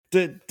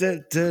They're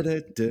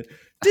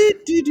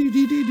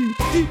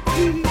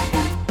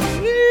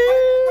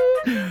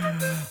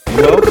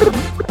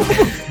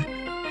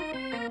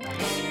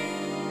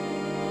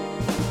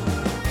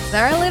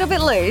a little bit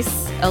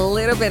loose, a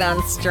little bit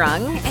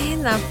unstrung,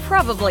 and they've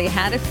probably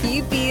had a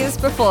few beers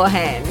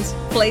beforehand.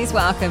 Please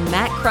welcome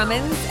Matt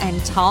Crummins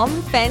and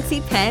Tom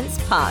Fancy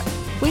Pants Putt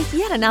with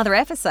yet another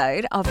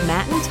episode of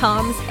Matt and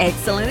Tom's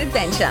Excellent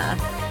Adventure.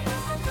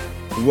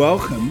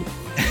 Welcome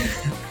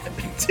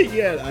to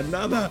yet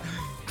another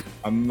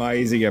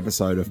amazing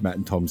episode of Matt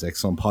and Tom's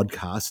Excellent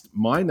Podcast.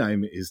 My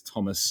name is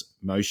Thomas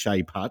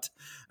Moshe Putt,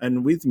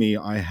 and with me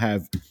I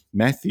have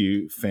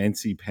Matthew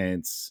Fancy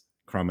Pants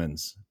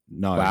Crummins.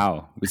 No.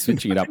 Wow, we're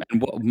switching it up. And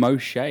what,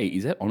 Moshe,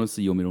 is that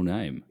honestly your middle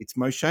name? It's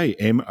Moshe,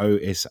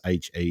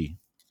 M-O-S-H-E.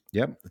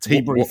 Yep, it's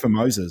Hebrew for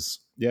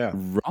Moses. Yeah.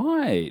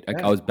 Right.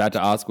 Yeah. I was about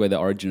to ask where the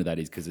origin of that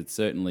is because it's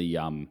certainly,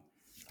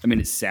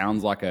 it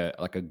sounds like a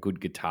good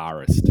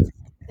guitarist.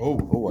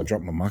 Oh, I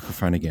dropped my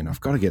microphone again. I've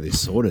got to get this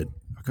sorted.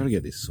 A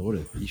good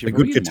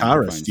Probably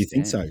guitarist, do you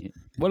think so?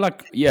 Well,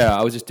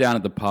 I was just down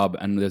at the pub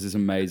and there's this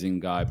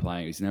amazing guy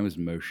playing. His name was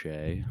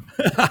Moshe.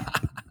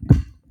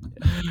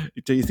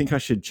 Do you think I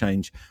should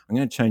change? I'm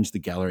going to change the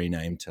gallery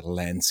name to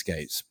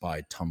Landscapes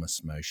by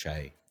Thomas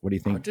Moshe. What do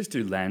you think? I'll just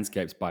do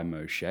Landscapes by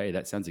Moshe.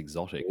 That sounds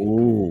exotic.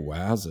 Oh,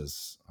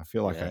 wowzers. I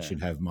feel like I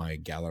should have my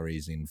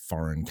galleries in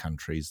foreign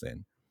countries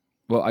then.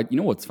 Well, you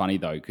know what's funny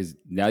though, because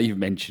now you've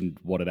mentioned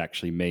what it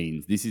actually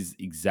means. This is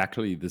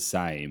exactly the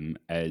same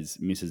as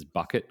Mrs.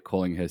 Bucket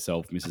calling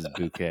herself Mrs.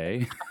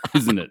 Bouquet,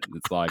 isn't it?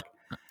 It's like,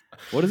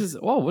 what is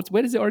this? Oh,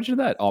 where's the origin of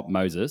that? Oh,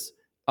 Moses.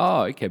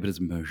 Oh, okay, but it's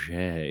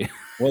Moshe.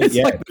 Well, it's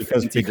yeah, like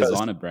because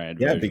designer brand.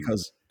 Yeah, version.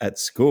 because at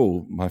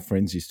school, my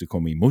friends used to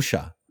call me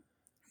Musha.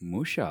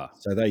 Musha.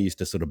 So they used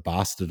to sort of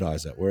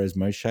bastardize it, whereas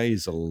Moshe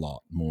is a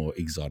lot more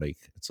exotic.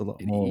 It's a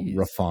lot more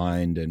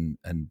refined and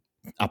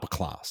upper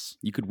class.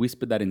 You could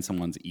whisper that in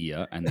someone's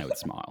ear and they would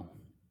smile.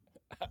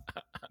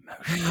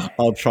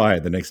 I'll try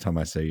it the next time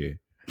I see you.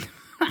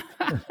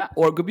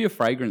 Or it could be a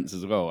fragrance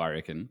as well, I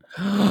reckon.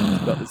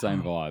 It's got the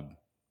same vibe.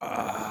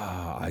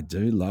 I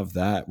do love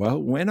that.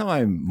 Well, when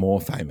I'm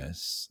more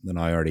famous than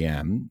I already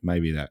am,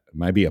 maybe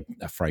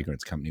a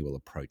fragrance company will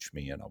approach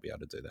me and I'll be able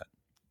to do that.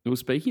 Well,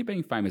 speaking of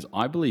being famous,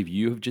 I believe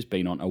you have just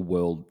been on a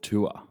world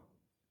tour.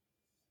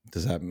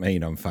 Does that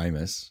mean I'm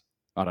famous?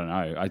 I don't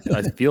know. I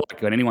feel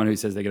like when anyone who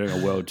says they're going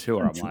a world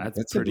tour, I'm like,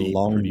 that's pretty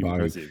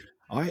impressive.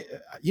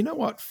 You know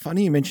what?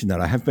 Funny you mentioned that.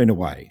 I have been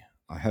away.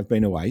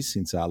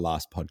 Since our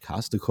last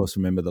podcast. Of course,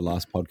 remember the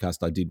last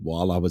podcast I did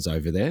while I was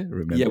over there?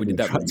 Remember? Yeah, we did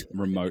that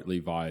remotely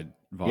via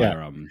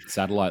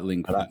satellite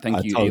link.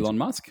 Thank you, Elon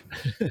Musk.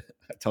 I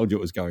told you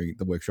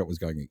the workshop was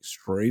going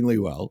extremely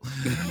well.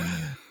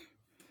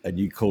 And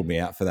you called me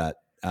out for that.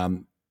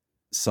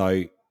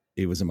 So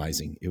it was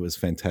amazing. It was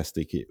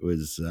fantastic. It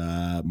was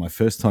my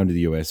first time to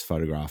the US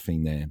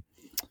photographing there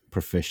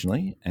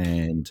professionally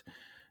and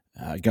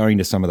going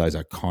to some of those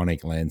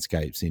iconic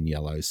landscapes in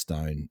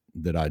Yellowstone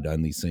that I'd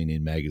only seen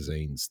in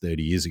magazines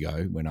 30 years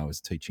ago when I was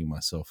teaching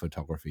myself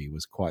photography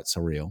was quite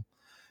surreal.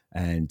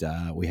 And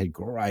we had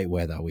great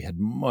weather. We had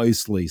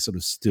mostly sort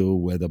of still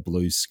weather,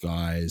 blue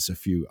skies, a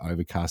few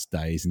overcast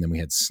days, and then we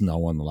had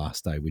snow on the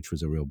last day, which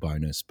was a real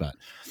bonus. But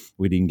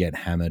we didn't get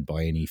hammered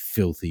by any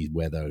filthy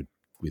weather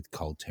with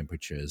cold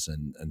temperatures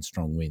and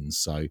strong winds.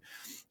 So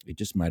it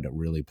just made it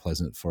really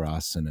pleasant for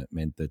us, and it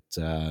meant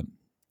that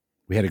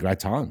we had a great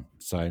time.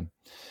 So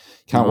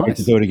can't wait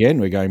to do it again.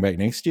 We're going back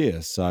next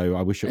year. So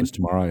I wish it was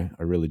tomorrow.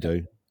 I really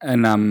do.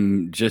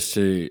 And just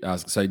to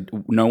ask, so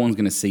no one's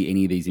going to see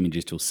any of these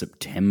images till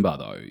September,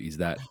 though. Is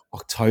that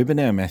October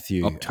now,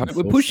 Matthew? October.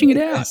 We're pushing it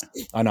out.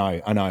 I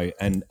know.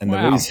 And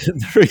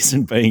the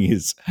reason being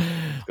is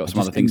got some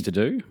other things to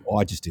do.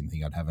 I just didn't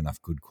think I'd have enough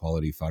good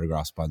quality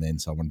photographs by then,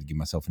 so I wanted to give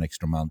myself an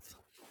extra month.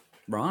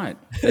 Right.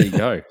 There you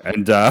go.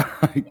 And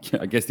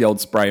I guess the old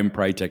spray and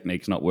pray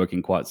technique's not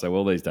working quite so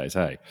well these days,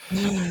 hey?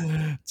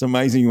 It's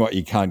amazing what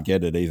you can't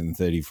get at even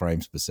 30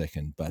 frames per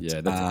second. But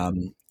yeah,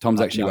 Tom's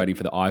actually waiting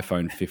for the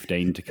iPhone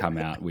 15 to come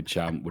out, which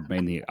would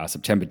mean the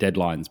September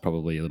deadline's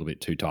probably a little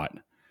bit too tight.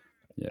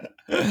 Yeah.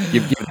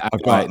 Give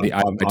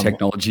the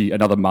technology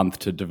another month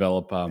to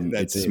develop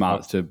its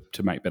smarts to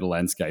make better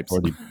landscapes.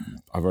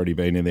 I've already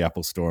been in the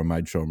Apple store and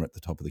made sure I'm at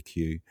the top of the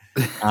queue.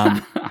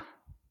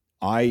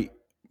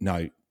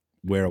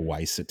 We're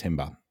away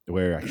September.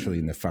 We're actually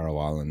in the Faroe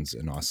Islands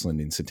and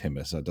Iceland in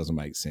September, so it doesn't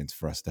make sense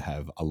for us to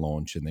have a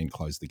launch and then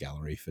close the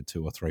gallery for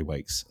 2 or 3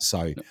 weeks.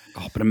 So,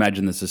 but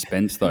imagine the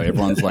suspense though.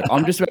 Everyone's like,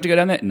 "I'm just about to go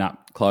down there." Nah,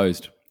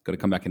 closed. Got to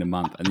come back in a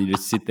month, and you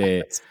just sit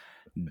there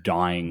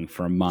dying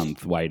for a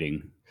month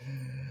waiting.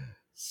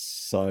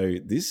 So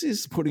this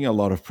is putting a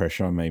lot of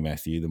pressure on me,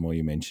 Matthew, the more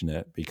you mention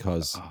it,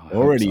 because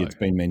already it's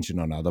been mentioned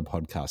on other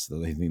podcasts that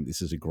they think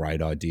this is a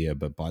great idea,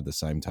 but by the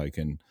same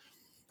token,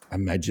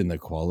 imagine the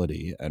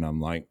quality. And I'm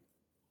like,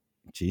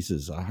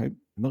 Jesus, I hope,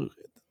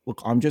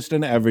 look, I'm just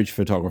an average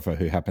photographer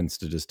who happens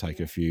to just take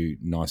a few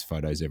nice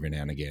photos every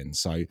now and again.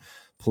 So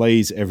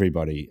please,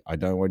 everybody, I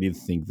don't want you to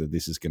think that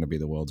this is going to be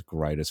the world's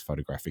greatest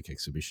photographic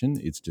exhibition.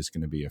 It's just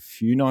going to be a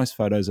few nice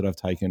photos that I've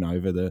taken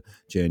over the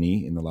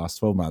journey in the last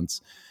 12 months.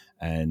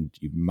 And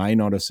you may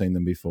not have seen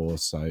them before.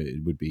 So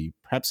it would be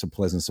perhaps a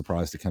pleasant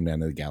surprise to come down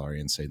to the gallery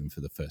and see them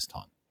for the first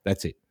time.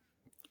 That's it.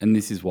 And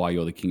this is why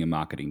you're the king of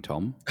marketing,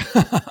 Tom.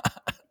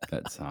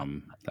 That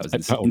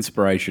was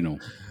inspirational.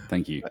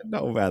 Thank you. I don't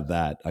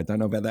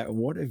know about that.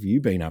 What have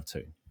you been up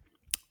to?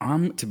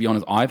 To be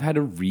honest, I've had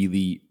a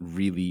really,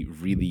 really,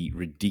 really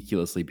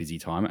ridiculously busy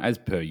time, as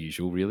per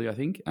usual, really, I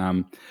think.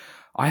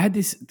 I had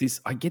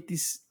I get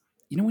this,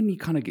 when you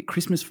kind of get,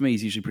 Christmas for me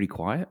is usually pretty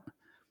quiet.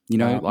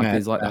 Matt,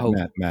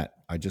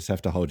 I just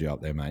have to hold you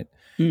up there, mate.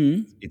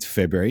 Mm-hmm. It's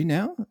February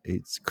now.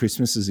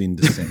 Christmas is in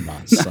December.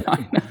 So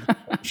I'm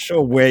not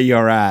sure where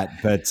you're at,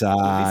 but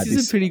this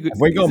is a pretty good. Have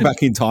we gone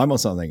back in time or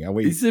something?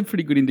 This is a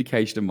pretty good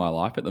indication of my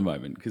life at the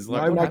moment because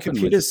my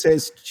computer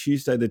says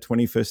Tuesday the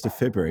 21st of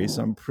February,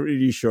 so I'm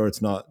pretty sure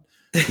it's not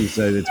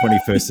Tuesday the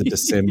 21st of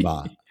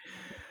December.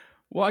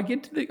 Well, I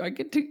get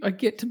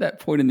to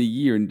that point in the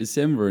year in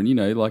December, and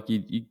you're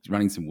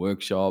running some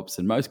workshops,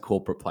 and most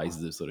corporate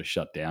places have sort of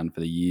shut down for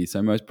the year,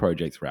 so most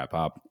projects wrap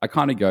up. I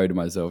kind of go to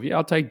myself,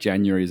 I'll take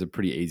January as a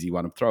pretty easy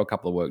one. I'll throw a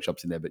couple of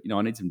workshops in there, but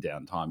I need some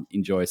downtime,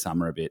 enjoy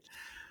summer a bit.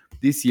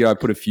 This year, I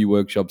put a few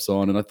workshops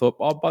on, and I thought,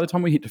 by the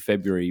time we hit to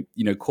February,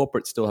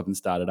 corporates still haven't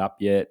started up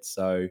yet,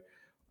 so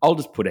I'll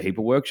just put a heap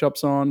of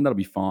workshops on. That'll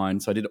be fine.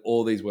 So I did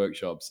all these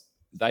workshops.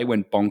 They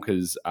went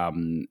bonkers,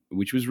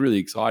 which was really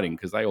exciting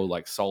because they all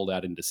sold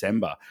out in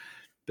December.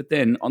 But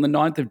then on the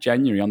 9th of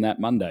January, on that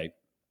Monday,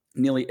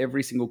 nearly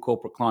every single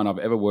corporate client I've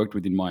ever worked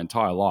with in my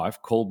entire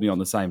life called me on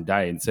the same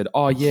day and said,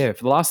 oh, yeah,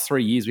 for the last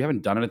 3 years, we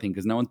haven't done anything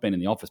because no one's been in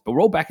the office. But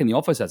we're all back in the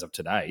office as of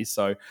today.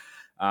 So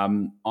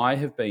I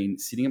have been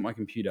sitting at my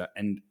computer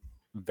and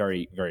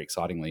very, very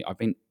excitingly, I've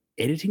been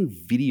editing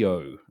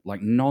video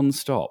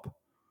nonstop.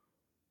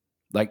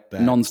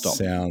 Nonstop.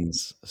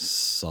 Sounds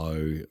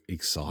so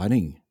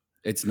exciting.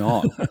 It's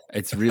not.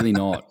 It's really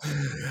not.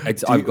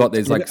 I've got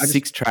there's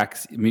 6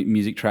 tracks,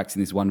 music tracks in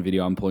this one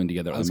video I'm pulling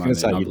together at the moment. I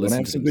was going to say, you're going to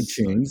have some good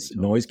tunes,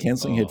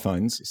 noise-cancelling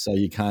headphones, so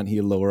you can't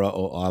hear Laura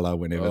or Isla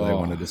whenever they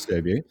want to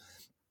disturb you.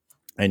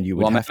 And you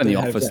would I'm have in the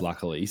office,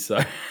 luckily, so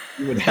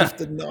you would have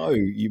to know.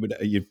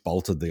 You've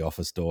bolted the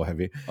office door, have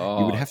you?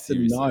 You would have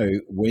seriously. to know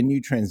when you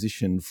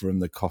transition from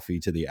the coffee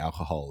to the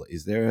alcohol.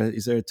 Is there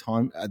a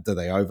time? Do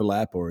they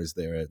overlap, or is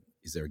there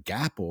a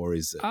gap, or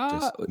is it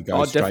just you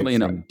go definitely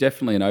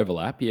an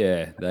overlap?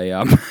 Yeah, they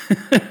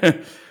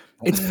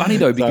It's funny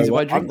though because if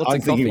I drink lots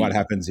of thinking coffee, what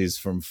happens is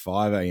from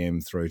 5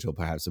 a.m. through till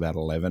perhaps about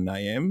 11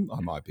 a.m.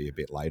 I might be a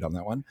bit late on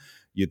that one.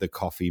 You're the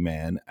coffee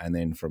man, and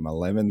then from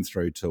 11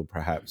 through till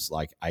perhaps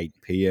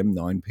 8 p.m.,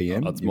 9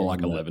 p.m. It's more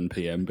like 11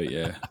 p.m., but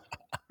yeah.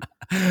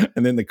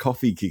 And then the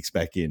coffee kicks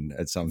back in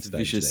at some stage.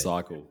 Vicious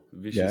cycle.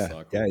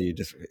 Cycle. Yeah.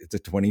 It's a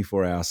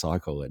 24-hour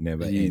cycle. It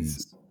never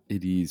ends.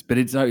 It is, but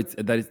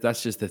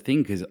that's just the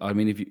thing. Because I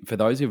mean, for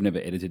those who've never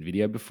edited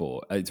video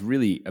before, it's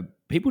really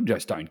people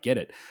just don't get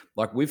it.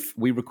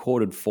 We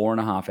recorded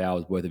 4.5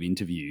 hours worth of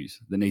interviews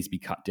that needs to be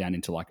cut down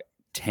into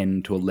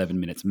 10 to 11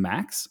 minutes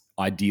max,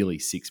 ideally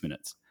 6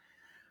 minutes.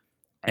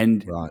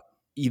 And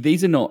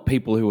these are not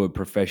people who are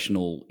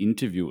professional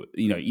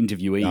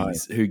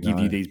interviewees who give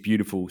you these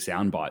beautiful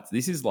sound bites.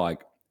 This is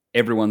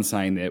everyone's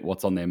saying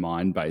what's on their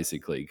mind,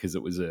 basically, because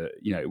it was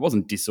it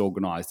wasn't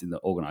disorganized in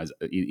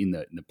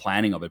the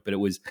planning of it, but it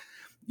was,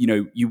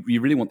 you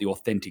really want the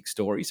authentic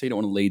story, so you don't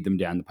want to lead them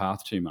down the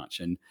path too much.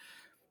 And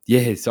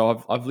yeah,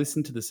 so I've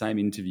listened to the same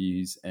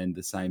interviews and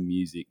the same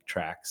music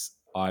tracks.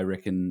 I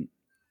reckon,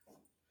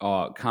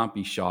 can't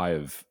be shy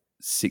of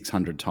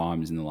 600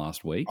 times in the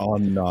last week. Oh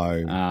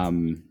no.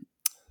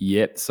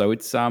 Yep. So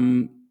it's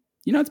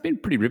it's been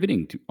pretty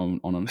riveting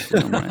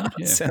honestly. On my end.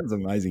 Yeah. Sounds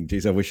amazing.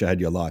 Geez, I wish I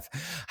had your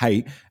life.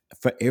 Hey,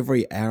 for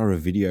every hour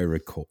of video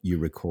you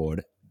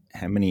record,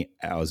 how many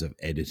hours of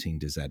editing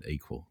does that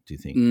equal, do you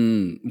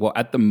think? Well,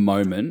 at the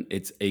moment,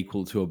 it's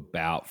equal to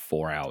about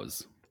 4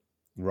 hours.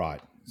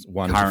 Right.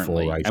 1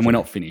 currently, to 4 ratio. And we're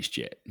not finished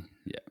yet.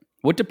 Yeah.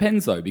 Well, it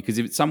depends, though, because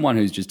if it's someone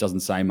who just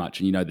doesn't say much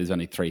and there's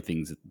only 3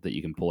 things that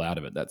you can pull out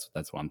of it,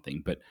 that's one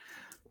thing. But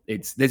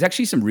there's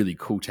actually some really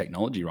cool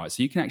technology, right?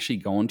 So you can actually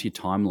go onto your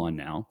timeline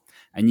now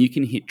and you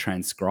can hit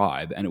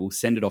transcribe and it will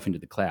send it off into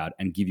the cloud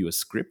and give you a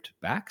script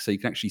back. So you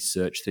can actually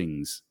search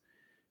things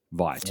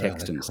via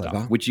text and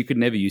stuff, which you could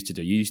never used to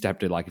do. You used to have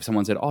to if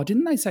someone said, oh,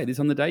 didn't they say this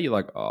on the day? You're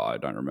like, oh, I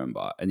don't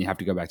remember. And you have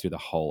to go back through the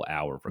whole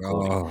hour of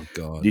recording. Oh,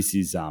 God. This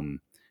is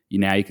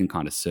now you can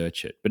kind of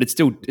search it, but it's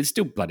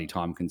still bloody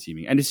time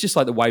consuming. And it's just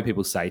the way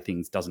people say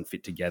things doesn't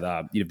fit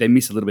together. If they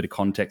miss a little bit of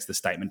context, the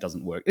statement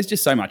doesn't work. There's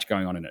just so much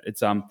going on in it.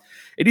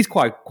 It is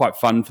quite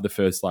fun for the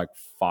first 5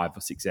 or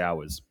 6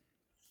 hours.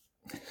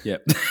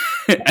 Yep.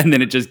 And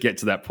then it just gets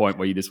to that point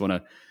where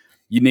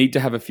you need to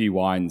have a few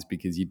wines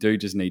because you do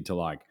just need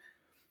to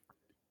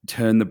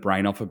turn the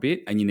brain off a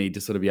bit and you need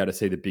to sort of be able to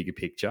see the bigger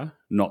picture,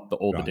 not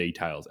all the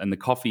details. And the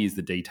coffee is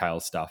the detail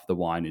stuff. The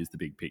wine is the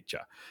big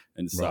picture.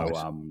 And so,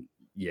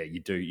 yeah, you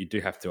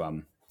do have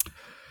to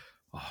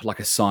like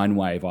a sine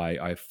wave.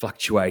 I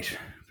fluctuate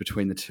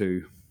between the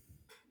two.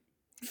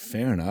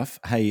 Fair enough.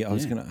 Hey, I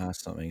was going to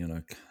ask something and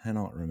I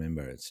cannot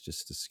remember. It's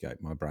just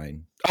escaped my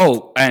brain.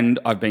 Oh, and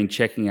I've been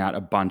checking out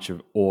a bunch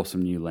of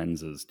awesome new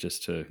lenses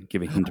just to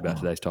give a hint about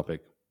today's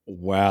topic.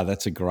 Wow,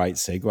 that's a great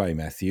segue,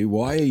 Matthew.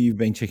 Why have you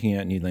been checking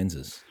out new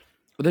lenses?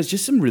 Well, there's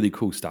just some really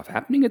cool stuff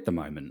happening at the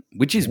moment,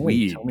 which is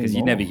weird because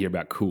you never hear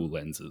about cool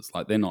lenses.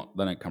 Like they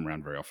don't come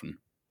around very often.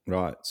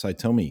 Right. So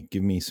tell me,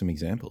 give me some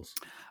examples.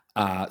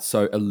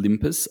 So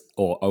Olympus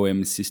or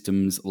OM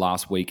Systems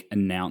last week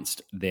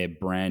announced their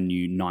brand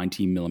new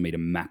 90mm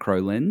macro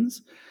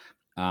lens,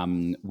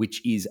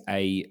 which is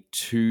a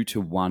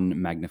 2-to-1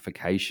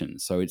 magnification.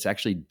 So it's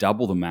actually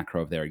double the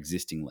macro of their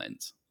existing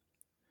lens.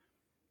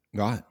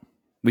 Right.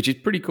 Which is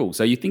pretty cool.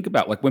 So you think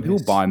about like when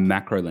people buy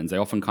macro lens, they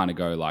often kind of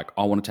go like,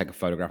 I want to take a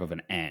photograph of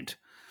an ant.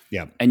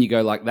 Yeah. And you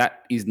go like,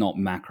 that is not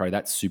macro.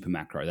 That's super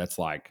macro. That's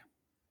like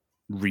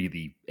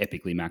really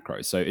epically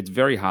macro. So it's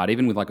very hard.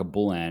 Even with like a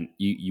bull ant,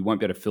 you won't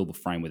be able to fill the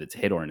frame with its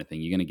head or anything.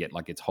 You're going to get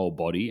like its whole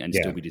body and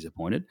still be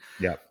disappointed.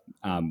 Yeah.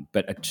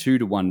 But a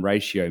 2-to-1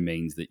 ratio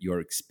means that you're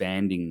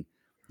expanding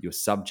your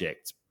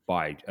subject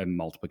by a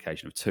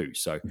multiplication of 2.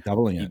 So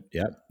doubling it.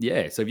 Yeah.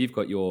 Yeah. So if you've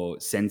got your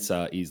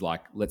sensor is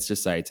like, let's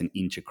just say it's an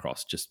inch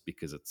across just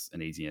because it's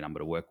an easier number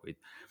to work with.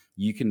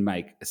 You can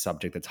make a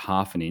subject that's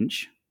half an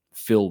inch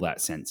fill that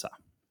sensor.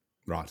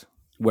 Right.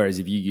 Whereas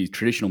if you use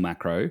traditional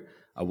macro,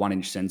 a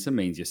 1-inch sensor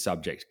means your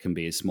subject can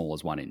be as small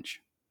as 1 inch,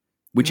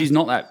 which is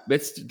not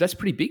that's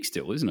pretty big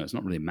still, isn't it? It's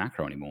not really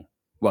macro anymore.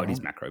 Well, it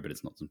is macro, but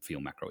it doesn't feel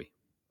macro-y.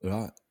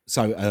 Right.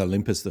 So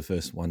Olympus the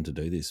first one to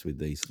do this with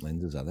these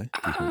lenses, are they?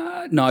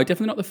 No,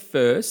 definitely not the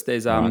first.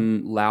 There's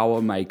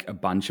Laowa make a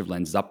bunch of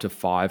lenses up to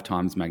 5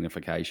 times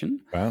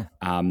magnification.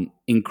 Wow.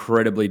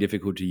 Incredibly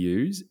difficult to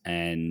use,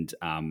 and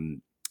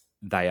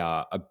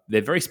they're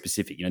very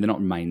specific. You know, they're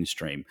not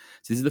mainstream.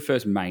 So this is the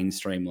first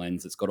mainstream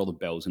lens that's got all the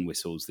bells and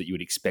whistles that you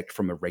would expect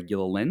from a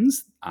regular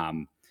lens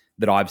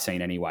that I've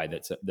seen anyway.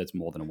 That's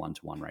more than a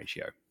 1-to-1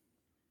 ratio.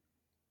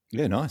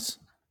 Yeah, nice.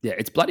 Yeah,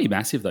 it's bloody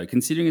massive though.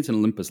 Considering it's an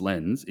Olympus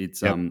lens,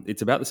 it's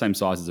about the same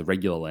size as a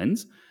regular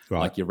lens,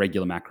 like your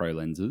regular macro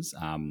lenses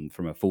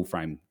from a full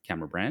frame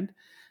camera brand,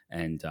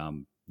 and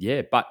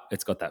but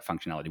it's got that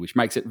functionality which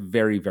makes it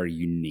very, very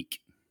unique.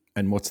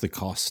 And what's the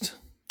cost?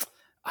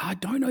 I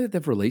don't know that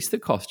they've released the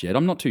cost yet.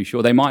 I'm not too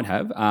sure. They might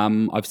have.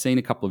 I've seen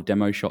a couple of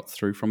demo shots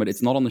through from it.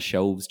 It's not on the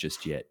shelves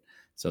just yet,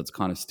 so it's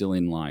kind of still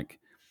in like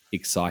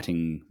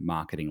exciting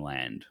marketing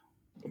land.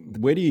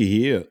 Where do you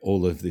hear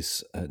all of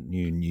this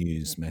new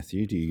news,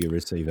 Matthew? Do you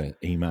receive an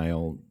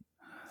email?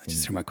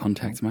 Just through my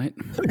contacts, mate.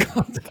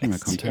 My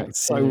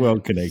contacts. So well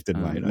connected,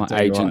 mate. My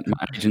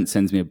agent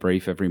sends me a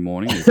brief every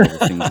morning with all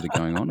the things that are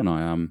going on,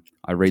 and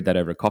I read that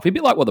over a coffee. A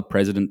bit like what the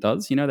president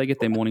does. You know, they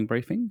get their morning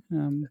briefing.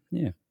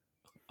 Yeah.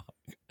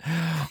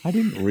 I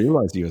didn't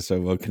realize you were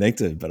so well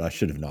connected, but I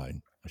should have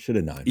known.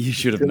 You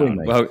should have known.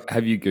 Well,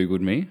 have you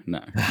Googled me?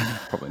 No,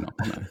 probably not.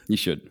 No, you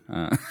should.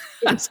 No,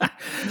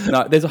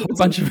 there's a whole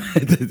bunch of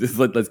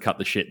let's cut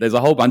the shit. There's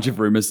a whole bunch of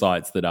rumor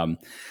sites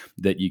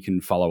that you can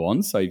follow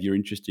on. So if you're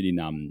interested in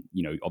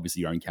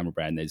obviously your own camera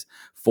brand, there's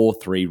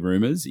 4.3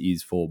 Rumors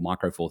is for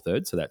Micro Four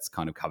Thirds, so that's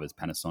kind of covers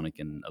Panasonic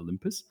and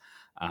Olympus.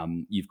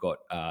 You've got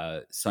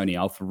Sony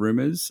Alpha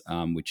Rumors,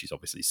 which is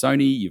obviously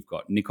Sony. You've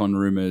got Nikon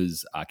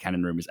Rumors,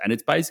 Canon Rumors, and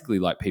it's basically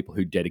like people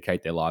who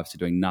dedicate their lives to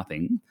doing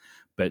nothing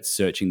but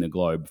searching the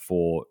globe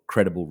for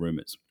credible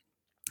rumors.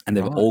 And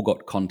they've all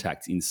got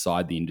contacts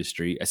inside the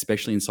industry,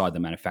 especially inside the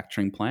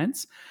manufacturing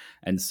plants.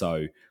 And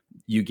so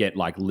you get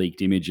like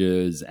leaked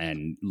images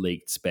and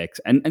leaked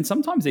specs. And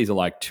sometimes these are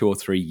like 2 or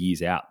 3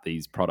 years out,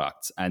 these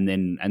products. And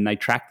they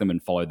track them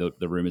and follow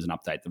the rumors and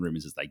update the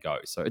rumors as they go.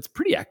 So it's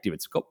pretty active.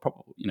 It's got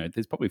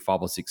there's probably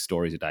 5 or 6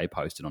 stories a day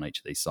posted on each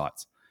of these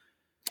sites.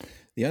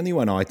 The only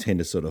one I tend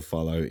to sort of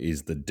follow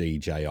is the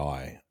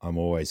DJI. I'm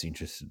always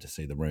interested to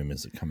see the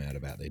rumors that come out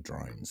about their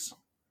drones.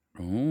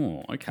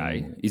 Oh,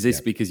 okay. Is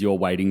this because you're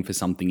waiting for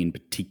something in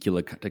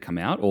particular to come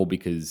out, or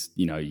because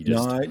you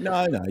just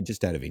no,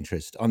 just out of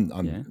interest? I'm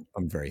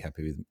very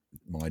happy with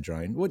my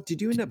drone. What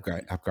did you end up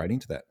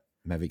upgrading to that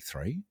Mavic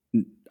 3?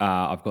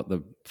 I've got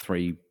the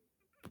 3.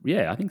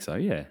 Yeah, I think so.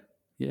 Yeah.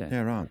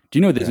 Yeah, right. Do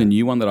you know there's a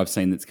new one that I've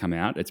seen that's come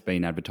out? It's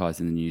been advertised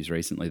in the news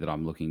recently that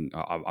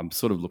I'm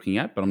sort of looking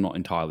at, but I'm not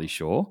entirely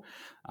sure.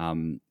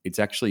 It's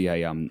actually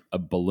a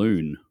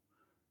balloon,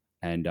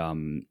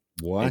 and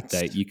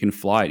what? you can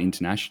fly it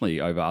internationally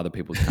over other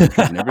people's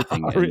countries and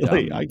everything.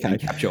 Really? Okay. And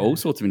capture all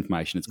sorts of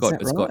information.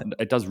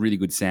 It does really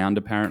good sound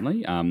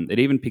apparently. It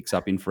even picks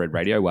up infrared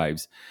radio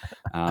waves,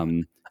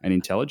 and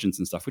intelligence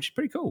and stuff, which is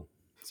pretty cool.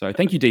 So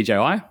thank you,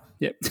 DJI.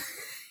 Yep.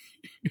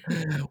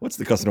 What's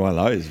the cost of one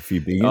of those? A few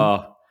billion?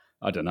 Oh,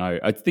 I don't know.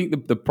 I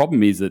think the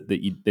problem is that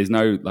there's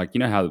no, like,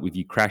 how if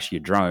you crash your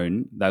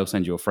drone, they'll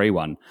send you a free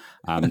one.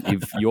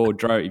 If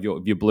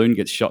your balloon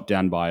gets shot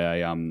down by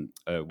a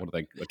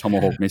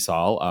Tomahawk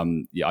missile,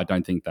 I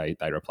don't think they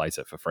replace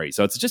it for free.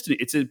 So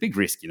it's a big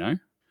risk,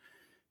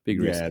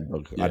 Big risk. Yeah,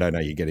 look, Yeah. I don't know.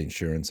 You get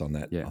insurance on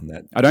that. Yeah. On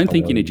that. I don't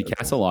think you know need your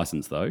CASA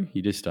license though.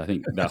 I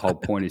think the whole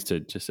point is to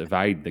just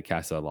evade the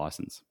CASA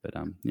license. But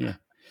yeah.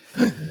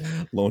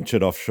 Launch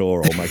it offshore,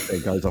 or make sure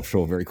it goes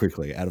offshore very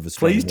quickly out of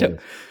Australia.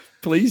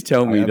 Please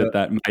tell me have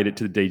that made it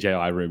to the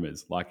DJI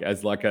rumors,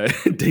 as a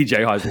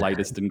DJI's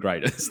latest and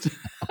greatest.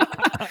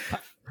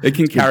 It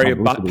can carry a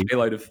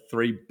payload of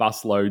 3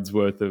 busloads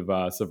worth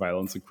of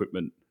surveillance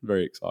equipment.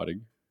 Very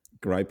exciting.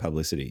 Great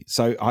publicity.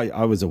 So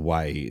I was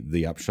away.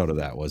 The upshot of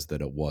that was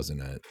that it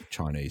wasn't a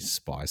Chinese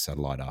spy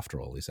satellite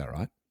after all. Is that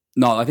right?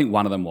 No, I think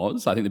one of them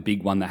was. I think the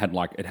big one that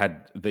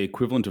had the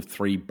equivalent of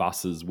 3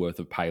 buses worth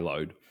of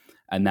payload.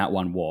 And that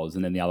one was,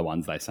 and then the other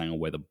ones they saying are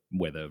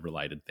weather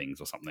related things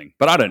or something.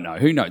 But I don't know.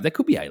 Who knows? There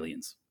could be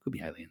aliens.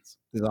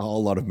 There's a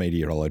whole lot of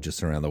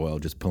meteorologists around the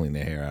world just pulling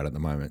their hair out at the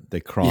moment.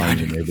 They're crying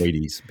in their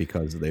Wheaties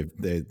because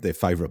their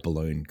favorite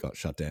balloon got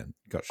shut down.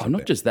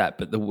 Not just that,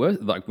 but the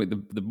worst,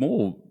 the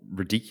more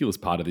ridiculous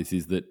part of this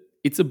is that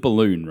it's a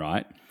balloon,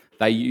 right?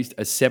 They used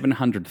a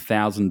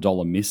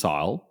 $700,000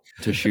 missile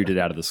to shoot it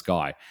out of the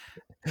sky.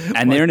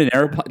 And they're in an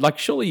aeroplane. Like,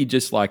 surely you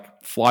just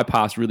fly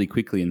past really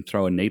quickly and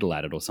throw a needle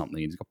at it or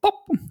something and just go pop.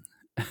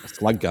 A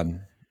slug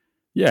gun.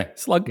 Yeah,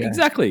 slug. Yeah.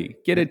 Exactly.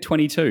 Get a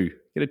 22.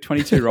 Get a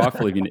 22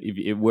 rifle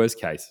if worst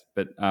case.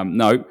 But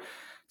no,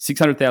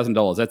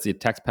 $600,000. That's your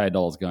taxpayer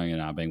dollars going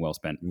and being well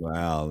spent.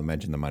 Wow.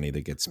 Imagine the money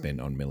that gets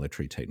spent on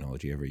military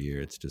technology every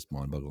year. It's just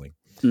mind-boggling.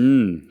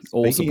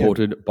 All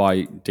supported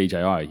by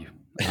DJI.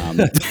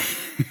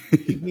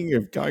 Speaking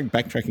of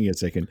backtracking a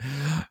second,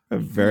 a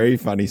very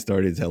funny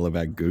story to tell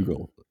about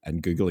Google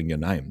and Googling your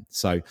name.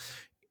 So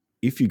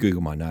if you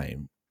Google my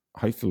name,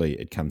 hopefully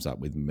it comes up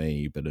with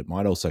me, but it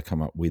might also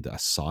come up with a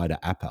cider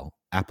apple,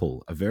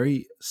 a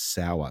very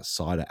sour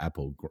cider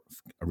apple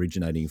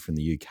originating from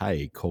the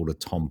UK called a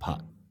Tom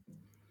Putt.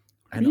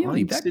 And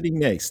I'm sitting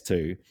next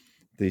to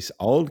this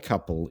old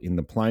couple in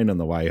the plane on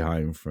the way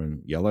home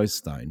from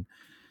Yellowstone,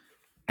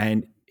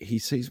 and he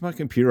sees my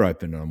computer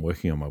open and I'm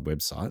working on my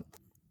website,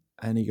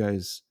 and he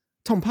goes,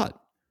 Tom Putt,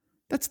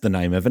 that's the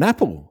name of an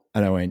apple.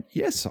 And I went,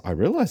 yes, I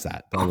realize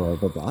that. Blah, blah,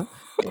 blah, blah.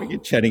 We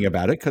get chatting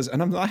about it,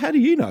 and I'm like, how do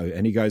you know?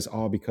 And he goes,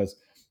 because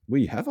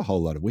we have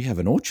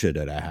an orchard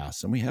at our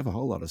house and we have a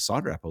whole lot of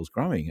cider apples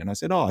growing. And I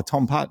said,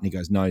 Tom Putt. And he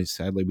goes, no,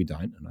 sadly we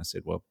don't. And I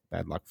said, well,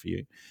 bad luck for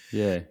you.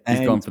 Yeah,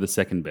 he's gone for the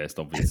second best,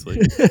 obviously.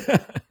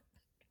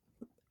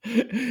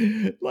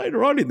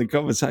 Later on in the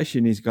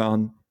conversation, he's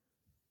gone,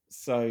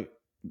 so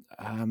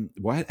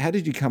how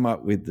did you come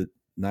up with the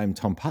name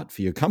Tom Putt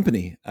for your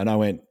company? And I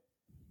went,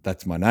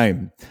 that's my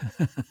name.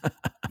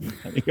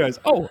 And he goes,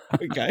 oh,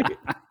 okay.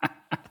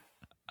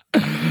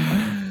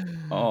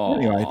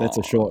 Anyway, that's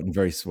a short and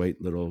very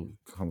sweet little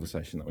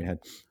conversation that we had.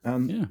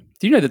 Yeah.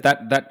 Do you know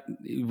that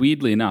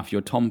weirdly enough,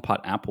 your Tom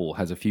Putt apple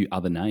has a few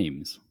other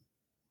names?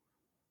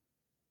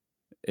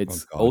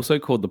 It's also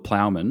called the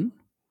Ploughman.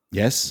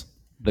 Yes.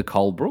 The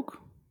Colebrook.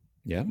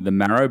 Yeah. The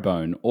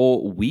Marrowbone,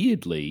 or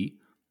weirdly,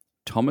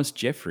 Thomas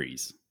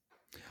Jeffries.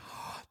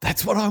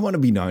 That's what I want to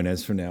be known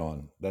as from now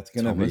on. That's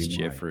going to be Thomas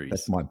Jeffries.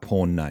 That's my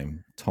porn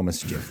name,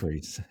 Thomas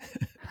Jeffries.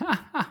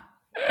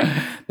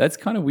 That's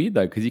kind of weird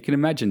though, because you can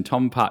imagine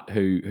Tom Putt,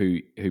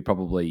 who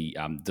probably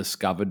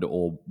discovered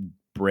or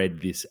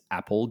bred this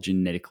apple,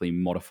 genetically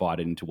modified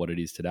it into what it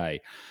is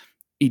today.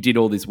 He did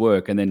all this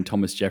work, and then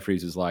Thomas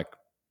Jeffries was like,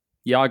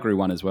 "Yeah, I grew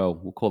one as well.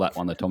 We'll call that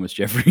one the Thomas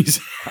Jeffries."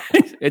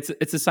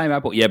 It's the same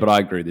apple, yeah, but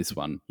I grew this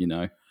one. You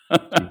know.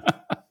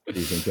 Do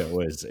you think it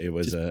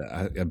was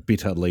a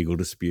bitter legal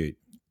dispute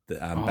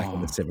back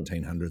in the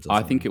 1700s?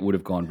 I think it would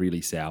have gone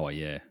really sour.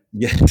 Yeah.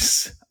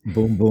 Yes.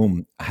 Boom,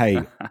 boom.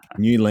 Hey,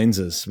 new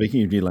lenses.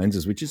 Speaking of new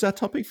lenses, which is our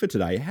topic for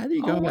today, how do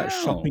you go about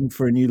shopping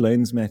for a new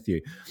lens,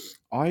 Matthew?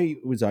 I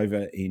was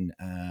over in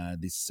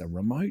this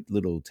remote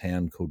little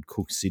town called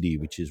Cook City,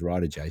 which is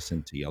right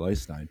adjacent to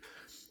Yellowstone.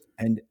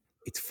 And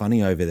it's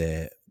funny over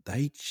there.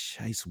 They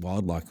chase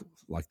wildlife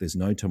like there's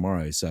no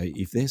tomorrow. So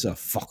if there's a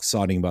fox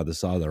sighting by the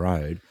side of the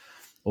road,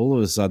 all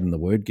of a sudden the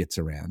word gets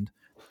around,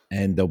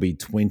 and there'll be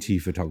 20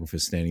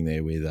 photographers standing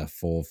there with a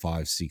 400,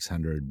 500,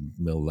 600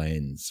 mil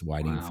lens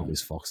waiting for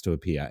this fox to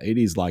appear. It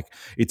is like,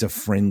 it's a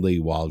friendly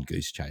wild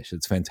goose chase.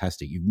 It's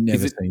fantastic. You've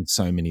never seen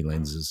so many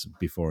lenses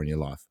before in your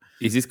life.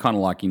 Is this kind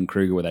of like in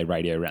Kruger where they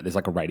radio around? There's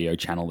like a radio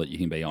channel that you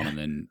can be on, and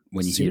then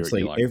when you hear it,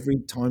 you're like... every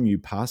time you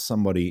pass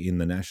somebody in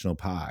the national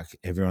park,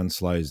 everyone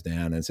slows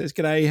down and says,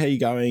 "G'day, how you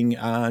going?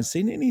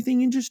 Seen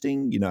anything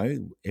interesting?" You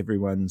know,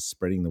 everyone's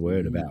spreading the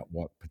word about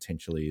what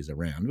potentially is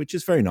around, which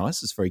is very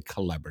nice. It's very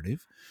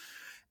collaborative.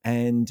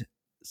 And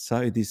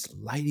so this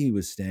lady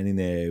was standing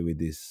there with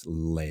this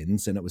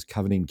lens, and it was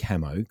covered in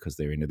camo because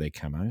they're into their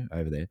camo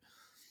over there.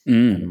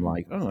 And I'm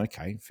like, oh,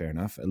 okay, fair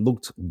enough. It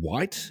looked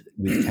white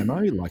with camo,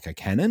 like a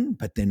Canon,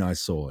 but then I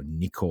saw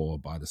Nikkor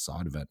by the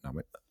side of it, and I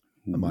went,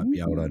 I might be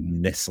able to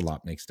nestle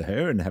up next to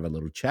her and have a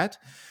little chat.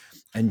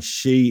 And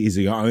she is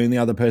the only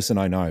other person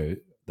I know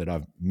that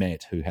I've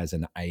met who has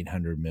an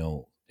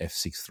 800mm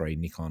f6.3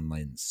 Nikon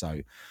lens.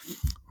 So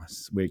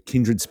we're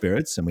kindred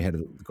spirits, and we had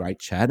a great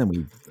chat, and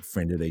we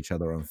friended each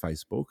other on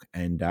Facebook.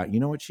 And you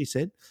know what she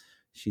said?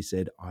 She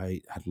said,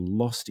 I had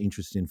lost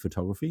interest in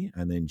photography,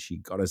 and then she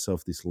got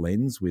herself this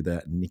lens with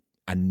a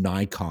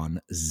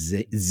Nikon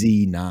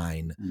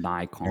Z9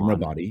 camera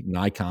body,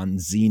 Nikon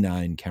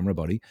Z9 camera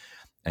body,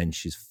 and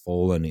she's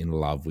fallen in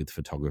love with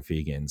photography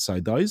again. So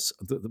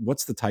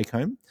what's the take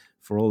home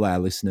for all our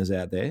listeners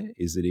out there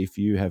is that if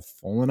you have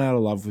fallen out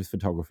of love with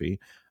photography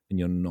and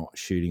you're not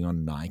shooting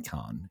on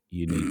Nikon,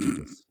 you need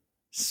to just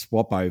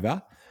swap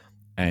over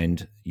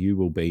and you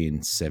will be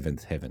in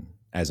seventh heaven,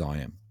 as I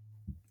am.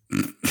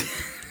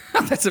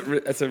 That's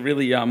a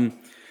really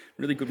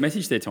really good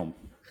message there, Tom.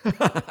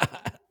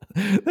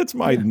 That's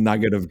my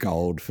nugget of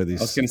gold for this.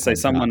 I was going to say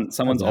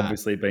someone's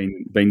obviously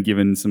been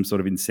given some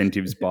sort of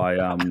incentives by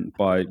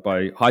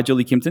hi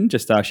Julie Kimpton,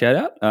 just a shout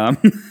out.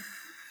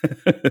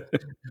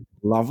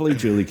 Lovely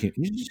Julie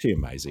Kimpton. Isn't she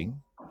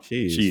amazing?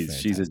 She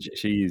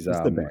is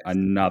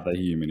another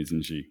human,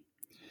 isn't she?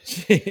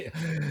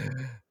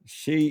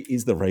 She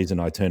is the reason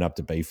I turn up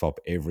to BFOP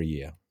every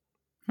year.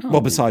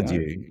 Well, besides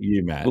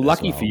you, Matt. Well,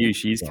 lucky for you,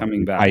 she's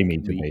coming back. Pay me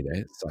to be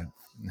there. So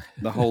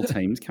the whole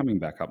team's coming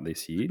back up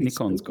this year.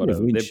 Nikon's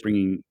they're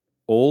bringing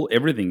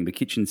everything, the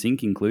kitchen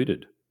sink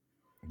included.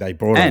 They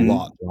brought a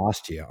lot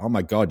last year. Oh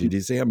my God! Did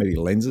you see how many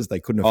lenses? They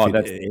couldn't have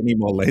fit any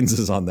more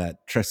lenses on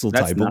that trestle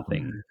table.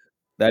 Nothing.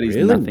 That is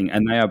nothing.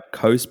 And they are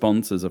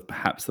co-sponsors of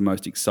perhaps the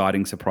most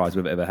exciting surprise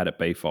we've ever had at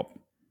BFOP.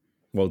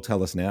 Well,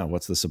 tell us now.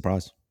 What's the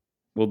surprise?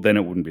 Well, then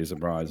it wouldn't be a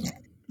surprise.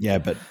 Yeah,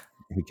 but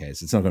who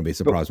cares? It's not going to be a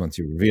surprise once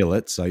you reveal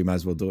it, so you might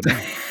as well do it now.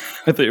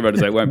 I thought you were about to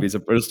say it won't be.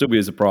 It'll still be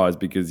a surprise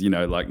because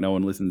no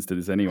one listens to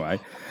this anyway.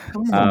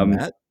 Come on,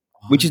 Matt.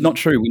 Which is not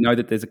true. We know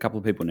that there's a couple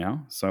of people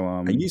now. So,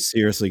 are you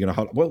seriously going to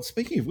hold? Well,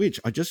 speaking of which,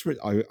 I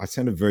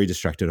sounded very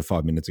distracted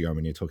 5 minutes ago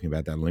when you were talking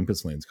about that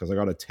Olympus lens because I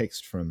got a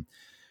text from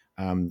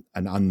an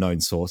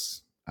unknown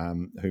source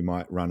who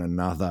might run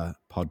another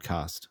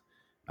podcast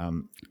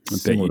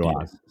similar to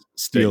us.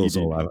 Steals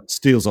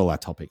all our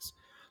topics.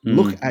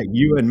 Look at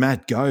you and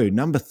Matt go.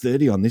 Number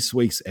 30 on this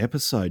week's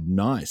episode.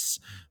 Nice.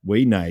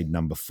 We made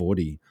number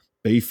 40.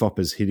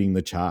 BFOPers hitting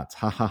the charts.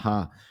 Ha, ha,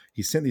 ha.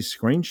 He sent this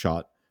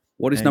screenshot.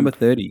 What is number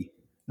 30?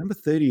 Number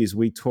 30 is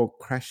we talk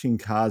crashing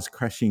cars,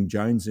 crashing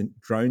drones and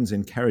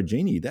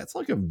Carragini. That's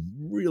like a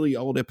really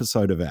old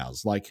episode of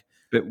ours.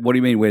 But what do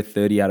you mean we're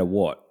 30 out of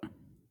what?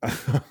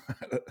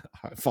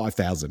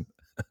 5,000.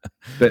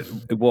 But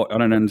what? I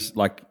don't know.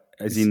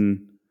 As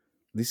in...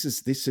 This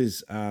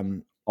is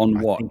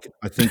on what?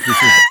 I think this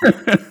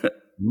is.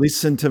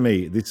 Listen to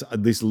me.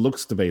 This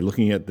looks to be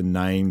looking at the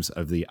names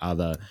of the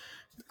other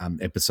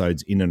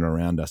episodes in and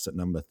around us at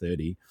number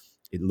 30.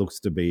 It looks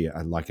to be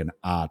like an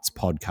arts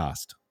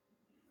podcast.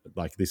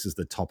 Like this is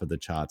the top of the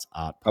charts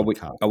art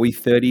podcast. Are we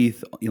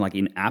 30th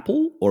in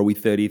Apple, or are we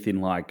 30th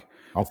in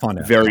I'll find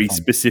out. Very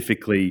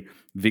specifically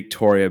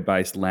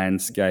Victoria-based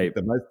landscape.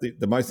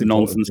 The most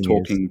nonsense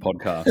talking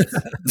podcast.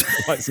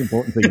 The most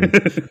important thing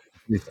is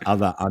this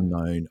other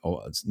unknown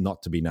or it's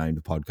not to be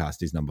named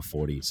podcast is number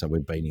 40. So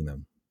we're beating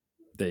them.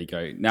 There you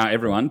go. Now,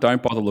 everyone,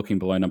 don't bother looking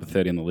below number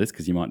 30 on the list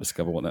because you might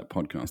discover what that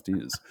podcast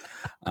is.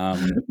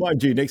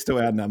 Mind you, next to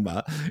our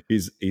number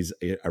is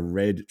a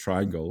red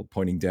triangle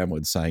pointing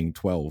downwards saying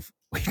 12,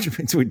 which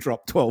means we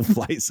dropped 12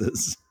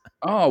 places.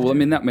 Oh, well, I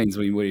mean, that means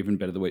we were even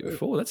better the week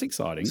before. That's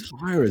exciting. It's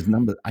higher as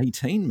number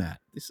 18, Matt.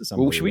 This is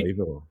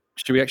unbelievable.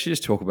 Should we actually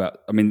just talk about,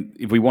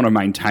 if we want to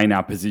maintain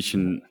our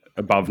position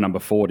above number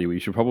 40, we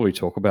should probably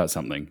talk about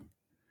something.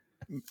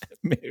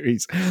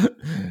 Mary's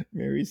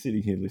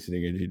sitting here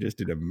listening and she just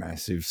did a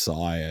massive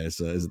sigh as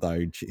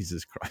though,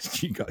 Jesus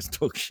Christ, you guys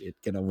talk shit.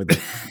 Get on with it.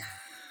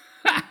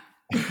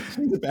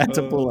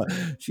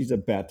 She's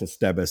about to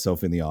stab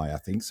herself in the eye, I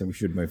think, so we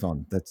should move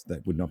on.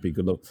 That would not be a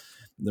good look.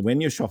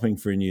 When you're shopping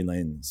for a new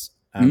lens,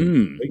 we're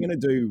going to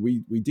do,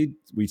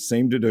 we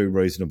seem to do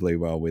reasonably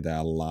well with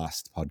our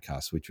last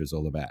podcast, which was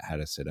all about how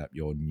to set up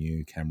your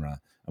new camera.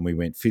 And we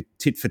went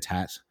tit for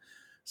tat.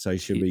 So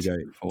should we go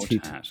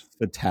tit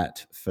for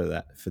tat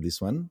for this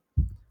one?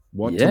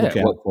 What to look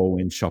out for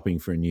when shopping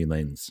for a new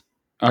lens?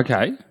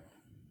 Okay.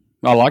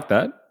 I like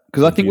that.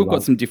 Because I think we've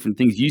got some different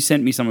things. You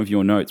sent me some of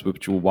your notes,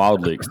 which were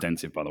wildly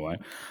extensive, by the way.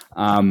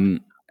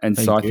 And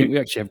so I think we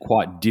actually have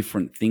quite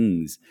different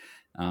things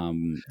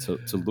to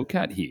look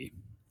at here.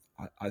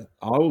 I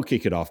will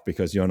kick it off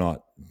because you're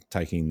not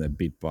taking the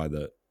bit by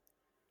the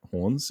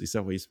horns. Is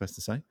that what you're supposed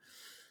to say?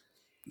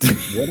 So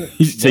you're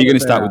going to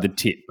start with the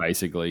tit,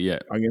 basically, yeah.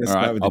 I'm going to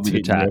start with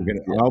the tit.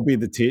 I'll be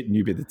the tit and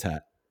you be the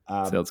tat.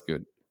 Sounds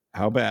good.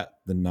 How about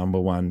the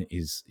number one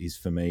is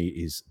for me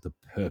is the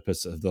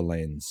purpose of the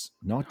lens.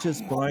 Not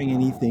just buying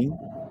anything.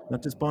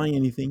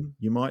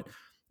 You might,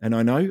 and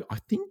I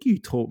think you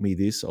taught me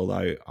this,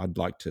 although I'd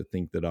like to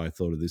think that I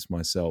thought of this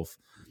myself,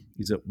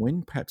 is that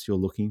when perhaps you're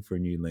looking for a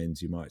new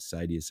lens, you might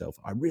say to yourself,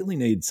 I really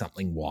need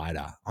something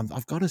wider.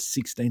 I've got a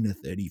 16 to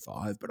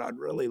 35, but I'd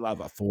really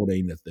love a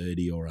 14 to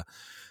 30 or a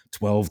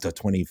 12 to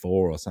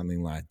 24 or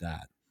something like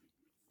that.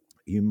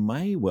 You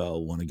may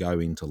well want to go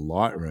into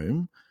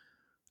Lightroom,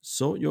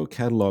 sort your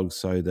catalog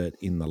so that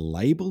in the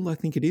label, I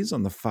think it is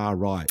on the far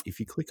right, if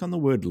you click on the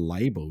word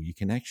label, you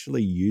can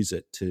actually use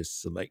it to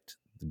select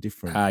the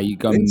different. You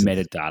go lenses.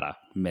 metadata.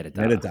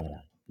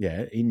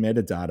 Yeah, in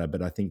metadata,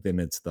 but I think then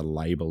it's the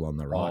label on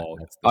the right.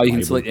 That's the You can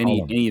label select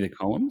column. any of the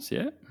columns.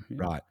 Yeah.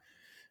 Right.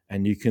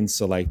 And you can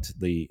select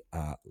the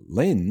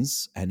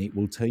lens, and it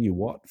will tell you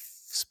what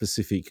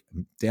specific,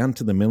 down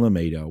to the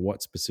millimeter,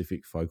 what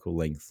specific focal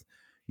length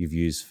you've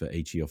used for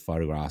each of your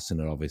photographs. And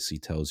it obviously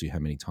tells you how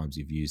many times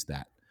you've used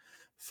that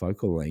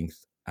focal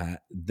length.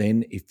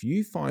 Then if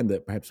you find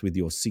that perhaps with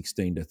your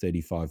 16 to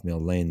 35 mil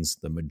lens,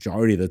 the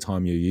majority of the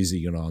time you're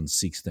using it on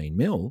 16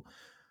 mil,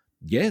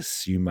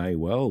 yes, you may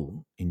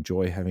well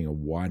enjoy having a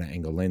wider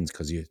angle lens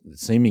because you're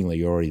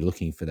already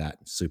looking for that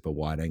super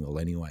wide angle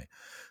anyway.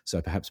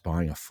 So perhaps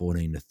buying a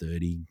 14 to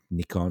 30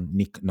 Nikon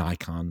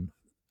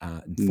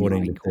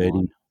 14 to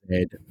 30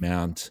 head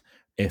mount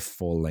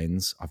f4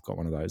 lens. I've got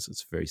one of those.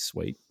 It's a very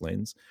sweet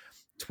lens.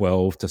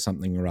 12 to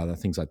something or other,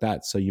 things like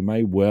that. So you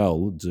may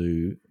well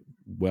do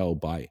well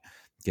by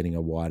getting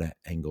a wider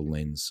angle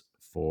lens,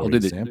 for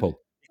example.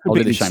 I'll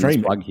do the shameless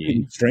plug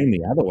here. Extreme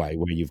the other way,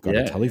 where you've got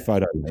a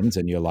telephoto lens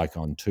and you're like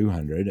on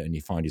 200 and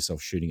you find yourself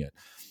shooting it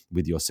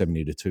with your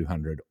 70 to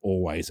 200,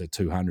 always at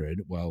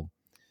 200. Well,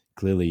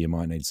 clearly you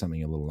might need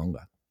something a little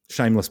longer.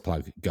 Shameless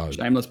plug, go.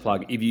 Shameless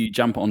plug. If you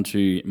jump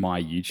onto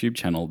my YouTube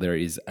channel, there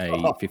is a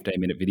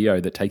 15-minute video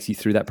that takes you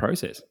through that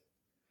process.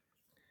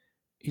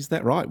 Is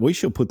that right? We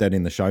should put that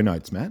in the show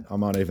notes, Matt. I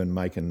might even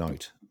make a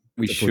note.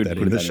 We should put that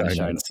in the show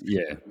notes.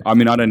 Yeah. I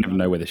mean, I don't even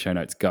know where the show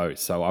notes go,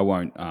 so I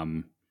won't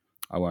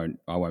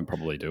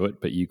probably do it,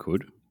 but you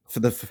could. For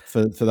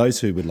those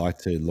who would like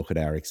to look at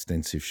our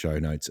extensive show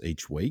notes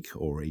each week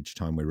or each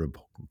time we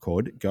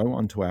record, go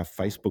onto our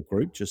Facebook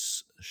group,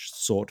 just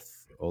search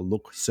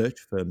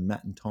for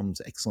Matt and Tom's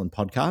excellent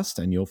podcast,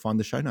 and you'll find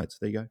the show notes.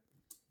 There you go.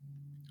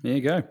 There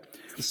you go.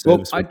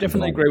 Well, I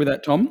definitely agree with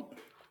that, Tom.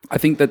 I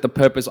think that the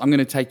purpose, I'm going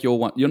to take your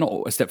one. You're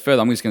not a step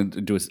further. I'm just going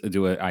to do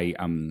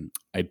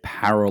a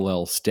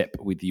parallel step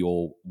with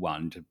your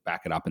one to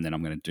back it up, and then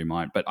I'm going to do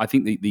mine. But I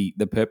think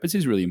the purpose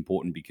is really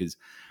important because,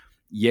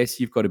 yes,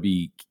 you've got to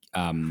be,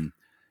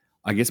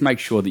 I guess, make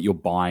sure that you're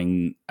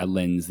buying a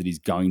lens that is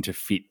going to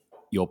fit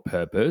your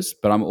purpose.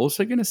 But I'm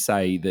also going to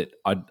say that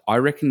I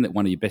reckon that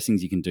one of the best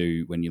things you can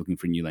do when you're looking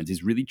for a new lens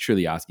is really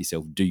truly ask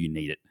yourself, do you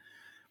need it?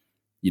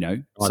 You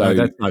know, no,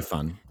 that's no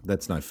fun.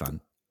 That's no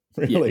fun.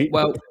 Really? Yeah,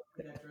 well.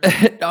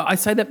 I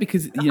say that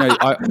because, you know,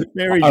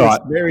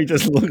 Mary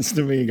just looks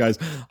to me and goes,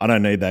 I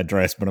don't need that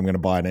dress, but I'm going to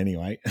buy it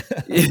anyway.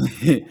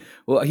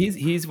 Well,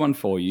 here's one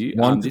for you.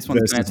 Want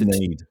versus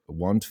need.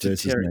 Want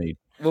versus need.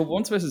 Well,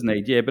 wants versus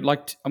need, yeah. But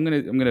like, I'm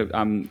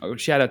gonna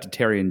shout out to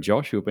Terry and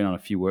Josh, who have been on a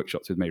few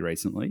workshops with me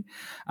recently.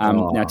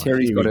 Now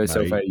Terry's got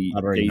herself a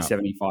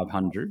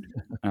D7500.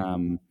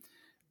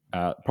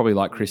 Probably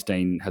like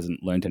Christine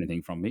hasn't learned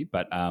anything from me,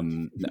 but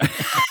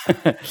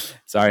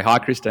sorry, hi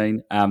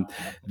Christine.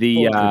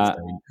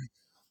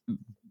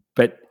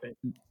 But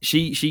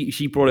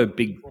she brought a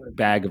big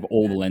bag of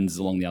all the lenses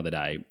along the other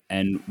day,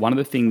 and one of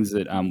the things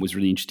that was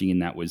really interesting in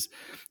that was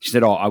she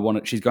said,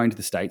 she's going to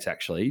the States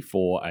actually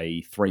for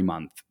a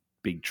 3-month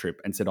big trip,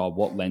 and said,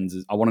 what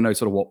lenses? I want to know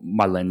sort of what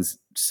my lens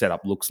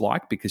setup looks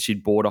like, because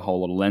she'd bought a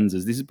whole lot of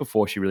lenses. This is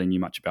before she really knew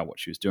much about what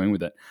she was doing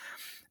with it,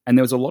 and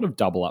there was a lot of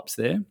double ups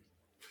there,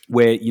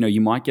 where, you know,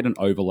 you might get an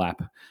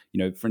overlap. You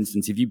know, for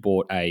instance, if you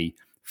bought a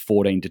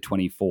 14 to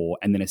 24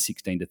 and then a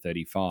 16 to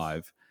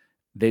 35,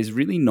 there's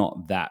really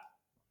not that.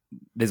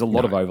 There's a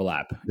lot of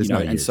overlap, there's you know,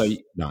 no and use. so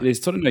No.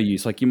 there's sort of no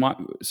use. Like you might.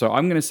 So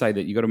I'm going to say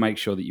that you got to make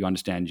sure that you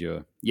understand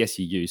your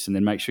use, and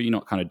then make sure you're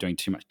not kind of doing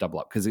too much double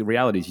up, because the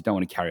reality is you don't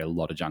want to carry a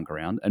lot of junk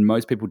around, and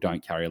most people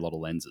don't carry a lot of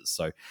lenses.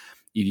 So if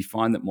you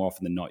find that more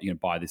often than not you're going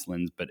to buy this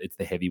lens, but it's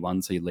the heavy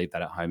one, so you leave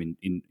that at home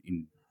in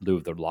lieu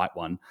of the light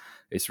one,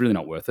 it's really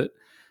not worth it.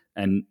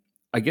 And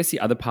I guess the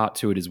other part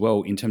to it as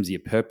well, in terms of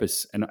your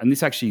purpose, and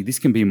this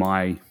can be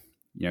my,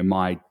 you know,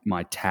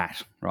 my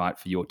tat, right,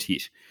 for your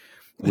tit,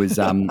 was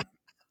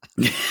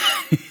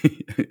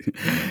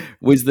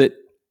was that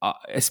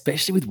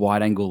especially with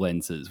wide angle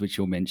lenses, which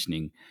you're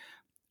mentioning,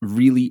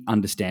 really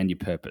understand your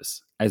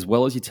purpose, as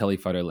well as your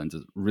telephoto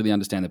lenses. Really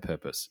understand the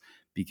purpose,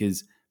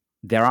 because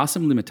there are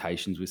some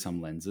limitations with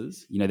some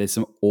lenses. You know, there's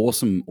some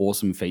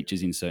awesome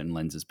features in certain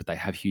lenses, but they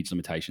have huge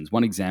limitations.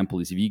 One example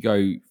is if you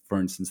go,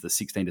 for instance, the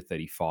 16 to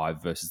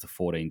 35 versus the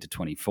 14 to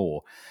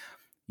 24,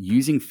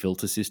 using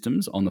filter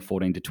systems on the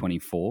 14 to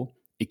 24,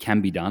 it can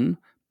be done,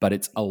 but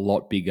it's a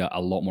lot bigger,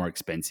 a lot more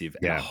expensive,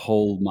 and a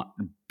whole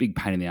big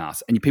pain in the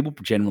ass. And people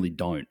generally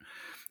don't.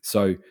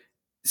 So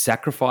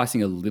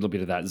sacrificing a little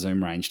bit of that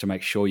zoom range to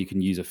make sure you can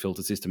use a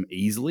filter system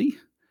easily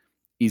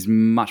is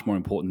much more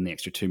important than the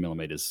extra 2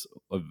 millimeters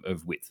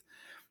of width.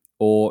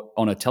 Or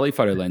on a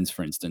telephoto lens,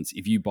 for instance,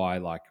 if you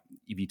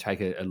take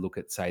a look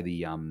at,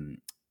 say,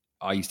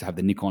 I used to have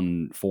the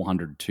Nikon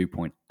 400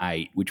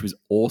 2.8, which was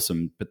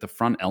awesome, but the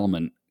front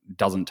element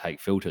doesn't take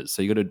filters.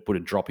 So you got to put a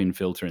drop-in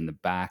filter in the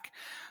back,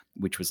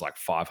 which was like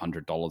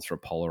 $500 for a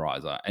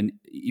polarizer. And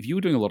if you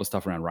were doing a lot of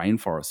stuff around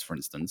rainforests, for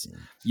instance,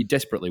 you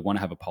desperately want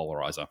to have a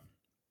polarizer.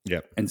 Yeah.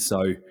 And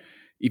so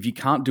if you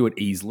can't do it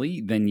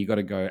easily, then you got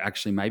to go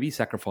actually maybe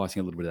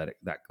sacrificing a little bit of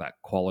that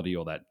quality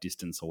or that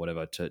distance or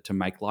whatever to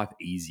make life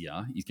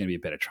easier is going to be a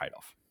better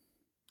trade-off.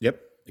 Yep,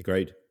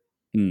 agreed.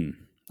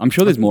 I'm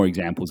sure there's more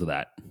examples of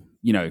that,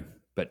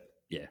 but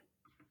yeah.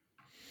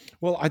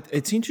 Well,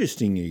 it's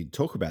interesting you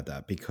talk about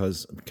that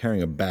because I'm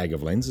carrying a bag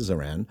of lenses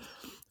around.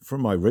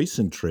 From my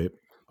recent trip,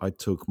 I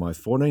took my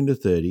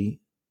 14-30,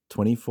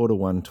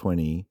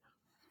 24-120,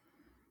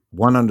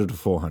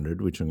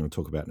 100-400, which I'm going to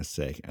talk about in a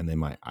sec, and then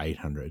my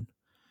 800.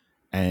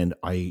 And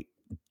I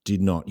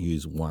did not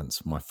use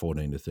once my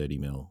 14-30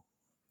 mil,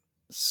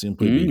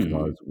 simply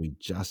because we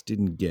just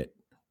didn't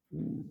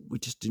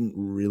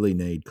really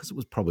need, because it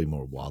was probably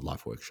more a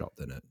wildlife workshop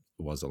than it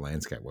was a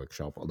landscape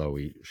workshop, although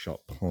we shot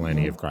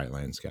plenty of great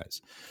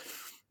landscapes.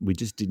 We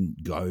just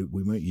didn't go,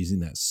 we weren't using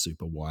that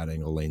super wide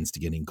angle lens to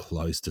get in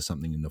close to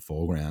something in the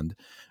foreground.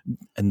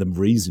 And the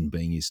reason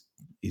being is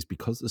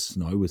because the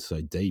snow was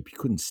so deep, you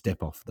couldn't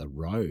step off the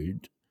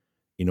road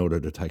in order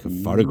to take a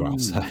photograph.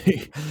 So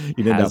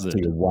you'd end up to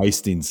your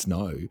waist in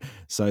snow.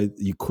 So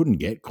you couldn't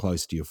get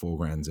close to your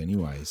foregrounds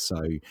anyway.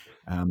 So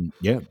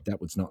that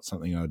was not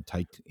something I'd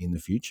take in the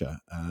future.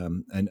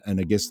 And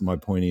I guess my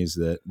point is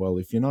that, well,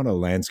 if you're not a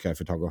landscape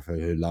photographer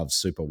who loves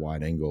super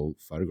wide angle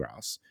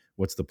photographs,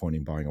 what's the point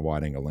in buying a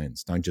wide angle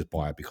lens? Don't just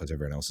buy it because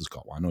everyone else has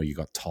got one, or you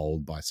got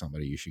told by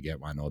somebody you should get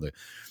one, or the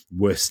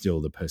worse still,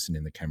 the person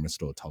in the camera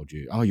store told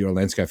you, oh, you're a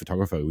landscape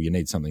photographer, well, you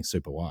need something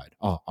super wide.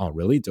 Oh,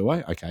 really? Do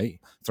I? Okay.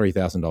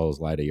 $3,000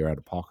 later, you're out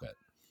of pocket.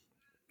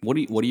 What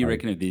do you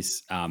reckon of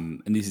this?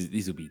 And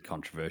this will be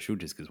controversial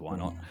just because why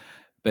not?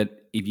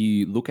 But if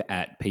you look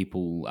at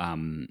people,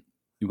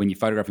 when you're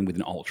photographing with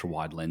an ultra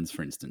wide lens,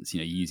 for instance,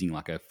 you're using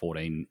like a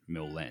 14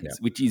 mil lens,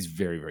 which is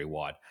very, very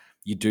wide.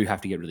 You do have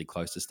to get really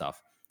close to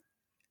stuff.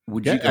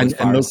 Would you go as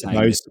far as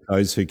saying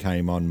those who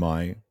came on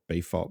my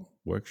BFOP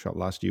workshop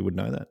last year would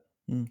know that?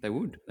 They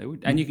would,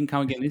 and you can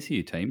come again this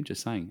year, team.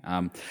 Just saying.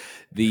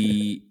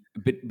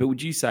 But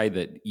would you say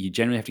that you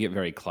generally have to get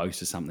very close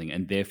to something,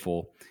 and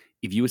therefore,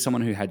 if you were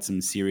someone who had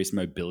some serious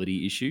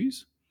mobility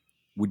issues,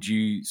 would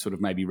you sort of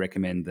maybe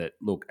recommend that?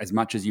 Look, as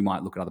much as you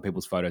might look at other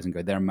people's photos and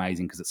go, they're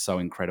amazing because it's so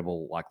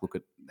incredible. Like, look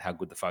at how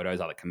good the photos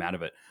are that come out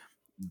of it.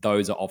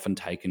 Those are often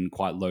taken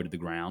quite low to the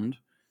ground.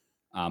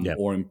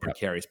 Or in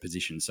precarious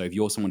positions. So if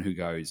you're someone who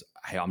goes,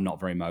 hey, I'm not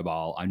very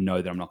mobile, I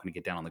know that I'm not going to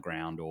get down on the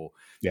ground or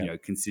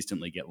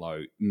consistently get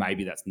low,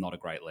 maybe that's not a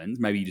great lens.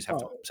 Maybe you just have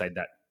to say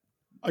that.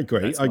 I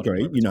agree.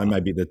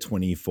 Maybe the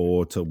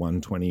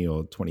 24-120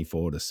 or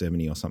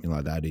 24-70 or something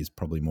like that is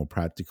probably more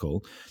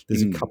practical.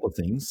 There's a couple of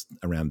things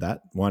around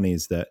that. One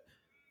is that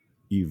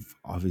you've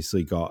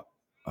obviously got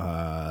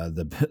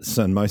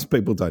so most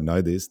people don't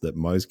know this, that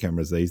most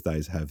cameras these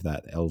days have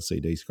that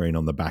LCD screen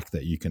on the back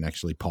that you can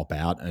actually pop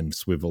out and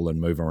swivel and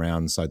move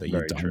around so that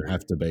you don't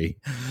have to be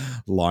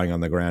lying on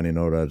the ground in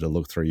order to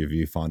look through your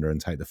viewfinder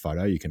and take the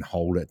photo. You can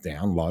hold it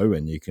down low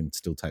and you can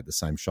still take the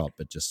same shot,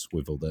 but just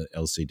swivel the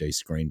LCD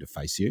screen to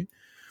face you.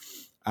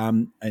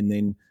 And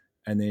then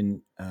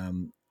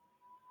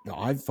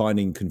I'm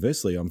finding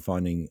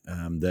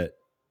that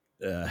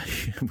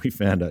we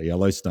found at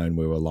Yellowstone,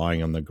 we were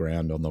lying on the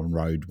ground on the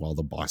road while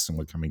the bison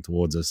were coming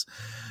towards us.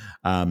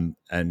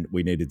 And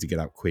we needed to get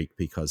up quick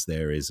because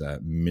there is a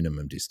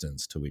minimum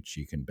distance to which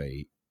you can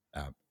be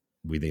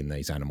within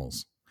these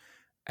animals.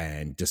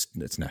 And just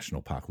it's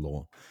national park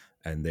law.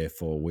 And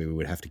therefore we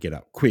would have to get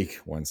up quick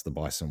once the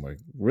bison were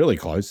really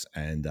close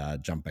and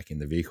jump back in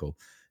the vehicle.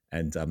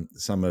 And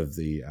some of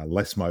the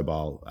less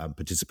mobile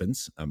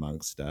participants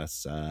amongst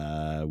us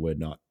were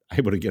not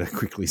able to get it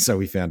quickly. So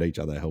we found each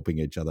other helping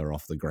each other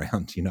off the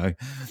ground,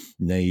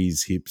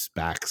 knees, hips,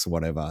 backs,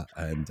 whatever.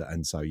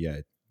 And so,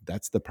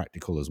 that's the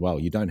practical as well.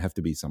 You don't have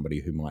to be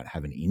somebody who might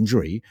have an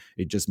injury.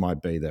 It just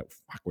might be that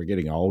we're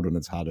getting old and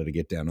it's harder to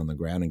get down on the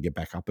ground and get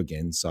back up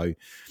again. So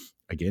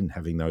again,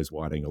 having those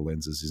wide angle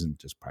lenses isn't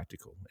just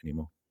practical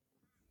anymore.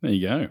 There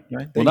you go.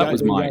 That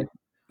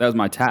was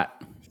my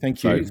tat.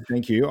 Thank you.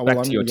 Thank you.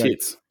 Back to your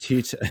tits.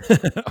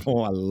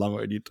 Oh, I love it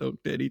when you talk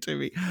dirty to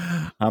me.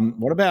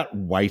 What about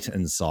weight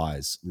and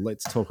size?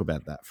 Let's talk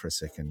about that for a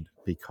second,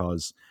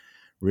 because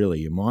really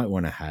you might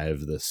want to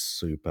have the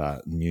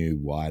super new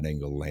wide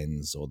angle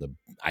lens or the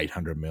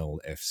 800mm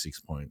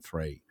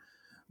f6.3,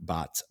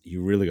 but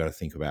you really got to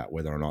think about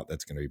whether or not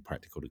that's going to be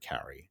practical to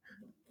carry.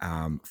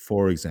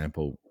 For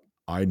example,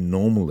 I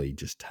normally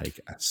just take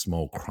a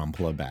small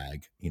crumpler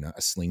bag,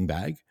 a sling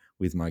bag,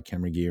 with my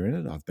camera gear in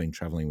it. I've been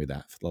traveling with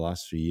that for the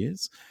last few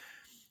years,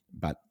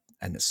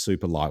 and it's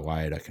super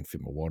lightweight. I can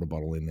fit my water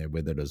bottle in there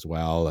with it as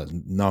well.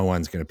 And no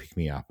one's going to pick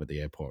me up at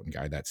the airport and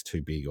go, that's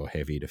too big or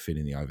heavy to fit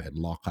in the overhead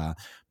locker.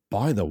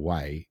 By the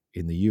way,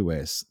 in the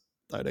US,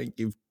 they don't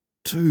give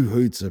two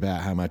hoots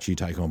about how much you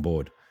take on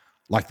board.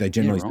 Like they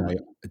generally say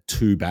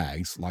 2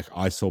 bags. Like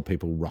I saw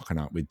people rocking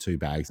up with 2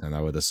 bags and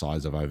they were the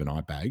size of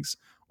overnight bags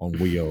on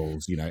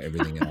wheels,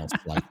 everything else.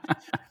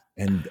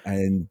 And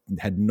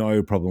had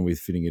no problem with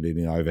fitting it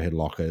in overhead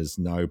lockers,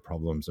 no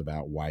problems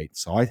about weight.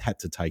 So I had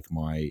to take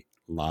my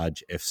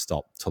large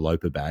f-stop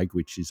Talopa bag,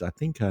 which is I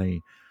think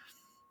a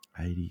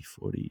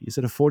 80-40. Is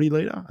it a 40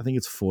 litre? I think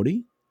it's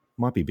 40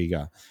 might be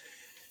bigger.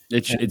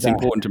 It's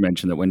important to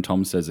mention that when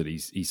Tom says that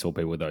he saw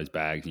people with those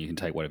bags and you can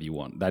take whatever you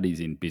want, that is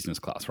in business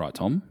class, right,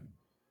 Tom?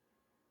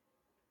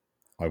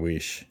 I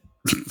wish.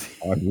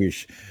 I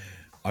wish.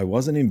 I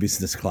wasn't in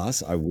business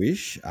class. I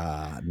wish.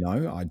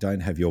 No, I don't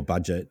have your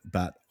budget,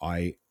 but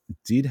I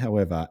did,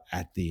 however,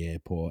 at the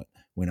airport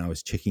when I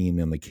was checking in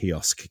on the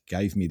kiosk,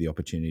 gave me the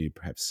opportunity to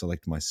perhaps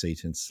select my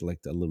seat and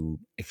select a little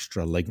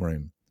extra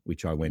legroom,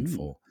 which I went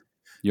for.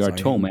 You're So a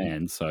tall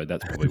man, so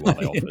that's probably what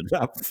they I offered. ended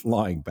up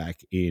flying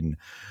back in.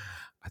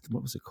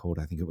 What was it called?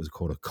 I think it was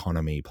called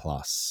Economy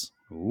Plus.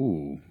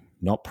 Ooh.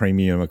 Not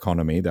Premium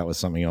Economy. That was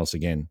something else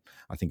again.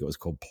 I think it was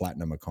called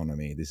Platinum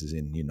Economy. This is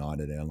in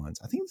United Airlines.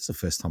 I think it's the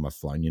first time I've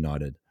flown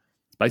United.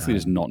 It's basically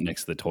just not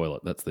next to the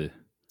toilet. That's it,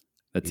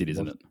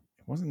 isn't it?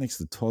 It wasn't next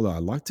to the toilet. I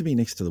like to be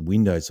next to the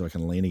window so I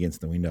can lean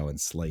against the window and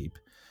sleep.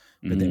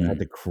 But then I had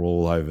to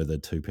crawl over the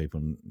two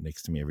people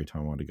next to me every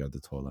time I wanted to go to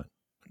the toilet.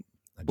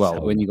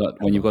 Well, when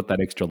you've got that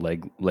extra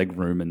leg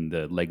room and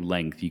the leg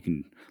length, you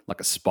can,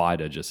 like a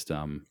spider, just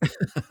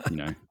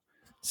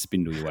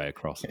spindle your way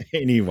across.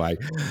 Anyway,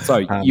 so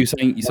you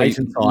saying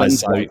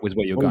lens weight was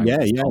what you're going.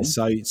 Yeah.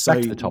 So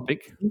back to the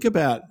topic. Think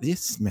about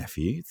this,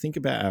 Matthew. Think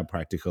about how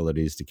practical it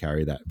is to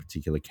carry that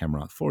particular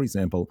camera. For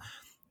example,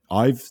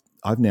 I've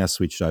now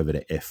switched over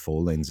to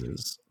f4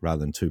 lenses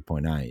rather than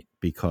 2.8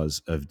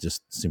 because of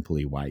just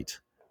simply weight.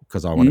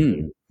 Because I want to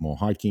do more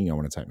hiking, I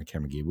want to take my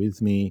camera gear with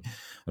me.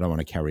 I don't want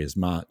to carry as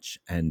much,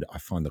 and I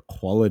find the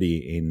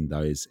quality in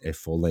those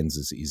f4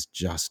 lenses is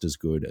just as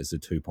good as the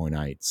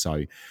 2.8.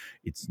 So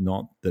it's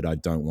not that I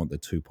don't want the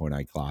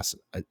 2.8 glass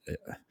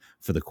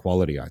for the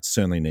quality. I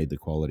certainly need the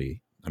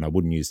quality, and I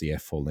wouldn't use the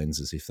f4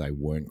 lenses if they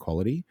weren't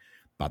quality.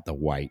 But the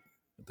weight,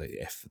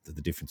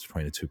 the difference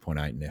between a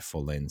 2.8 and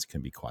f4 lens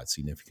can be quite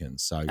significant.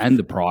 So, and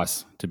the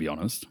price, to be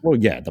honest. Well,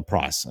 yeah, the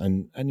price,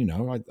 and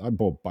I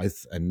bought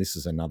both, and this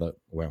is another.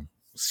 Well,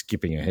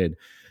 skipping ahead,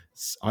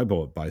 I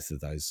bought both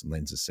of those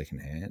lenses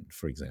secondhand,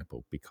 for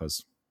example,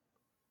 because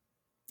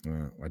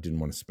I didn't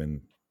want to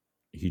spend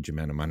a huge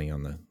amount of money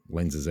on the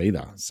lenses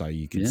either. So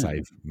you can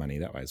save money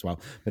that way as well.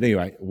 But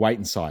anyway, weight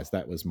and size.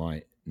 That was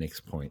my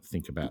next point.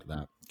 Think about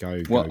that.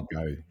 Go.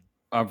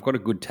 I've got a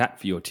good tap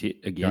for your tit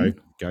again.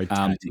 Go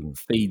tatting.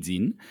 Feeds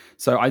in.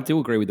 So I do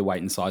agree with the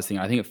weight and size thing.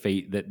 I think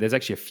that there's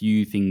actually a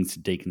few things to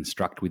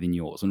deconstruct within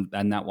yours.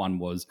 And that one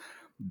was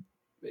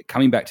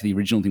coming back to the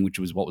original thing, which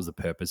was what was the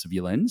purpose of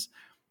your lens.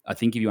 I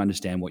think if you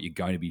understand what you're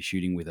going to be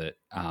shooting with it,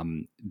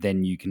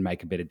 then you can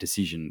make a better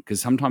decision,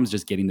 because sometimes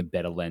just getting the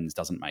better lens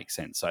doesn't make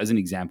sense. So as an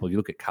example, if you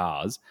look at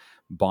cars,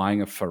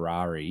 buying a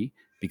Ferrari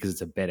because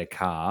it's a better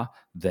car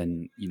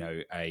than,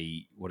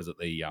 a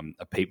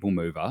people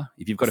mover.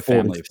 If you've got a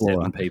family of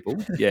 7 people,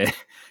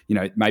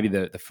 maybe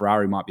the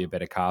Ferrari might be a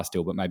better car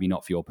still, but maybe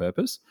not for your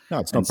purpose. No,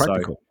 it's not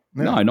practical.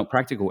 No, not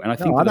practical. And I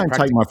think I don't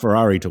take my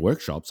Ferrari to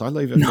workshops. I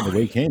leave it for the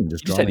weekend. You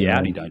just take the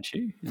Audi, don't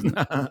you?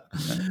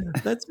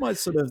 That's my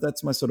sort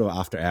of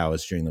after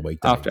hours during the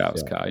weekday. After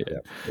hours car,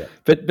 yeah.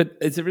 But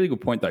it's a really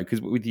good point though, because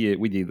with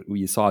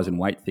your size and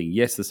weight thing,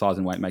 yes, the size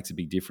and weight makes a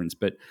big difference,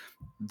 but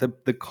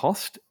the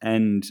cost,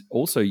 and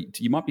also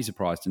you might be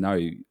surprised to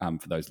know,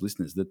 for those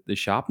listeners, that the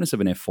sharpness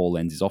of an f4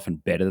 lens is often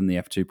better than the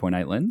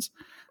f2.8 lens.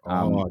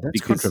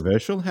 That's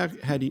controversial. How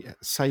do you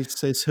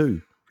says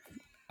who?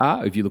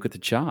 If you look at the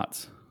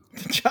charts.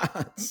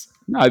 Charts.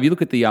 No, if you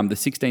look at the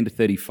 16 to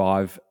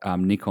 35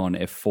 Nikon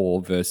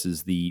f4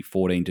 versus the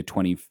 14 to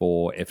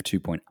 24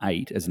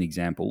 f2.8 as an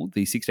example,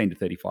 the 16 to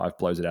 35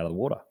 blows it out of the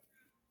water.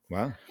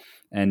 Wow.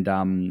 And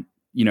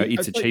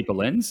it's a cheaper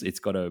lens. It's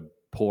got a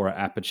poorer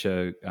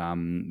aperture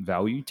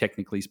value,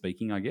 technically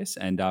speaking, I guess,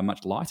 and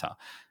much lighter.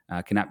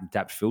 Can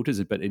adapt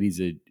filters, but it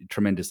is a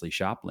tremendously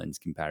sharp lens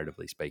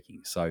comparatively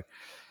speaking. So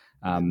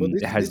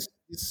this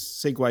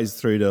segues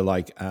through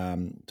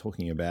to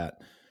talking about,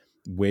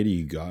 where do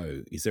you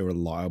go? Is there a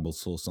reliable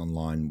source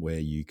online where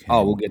you can?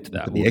 Oh, we'll get to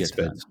that. The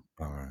experts.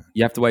 All right.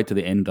 You have to wait to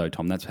the end, though,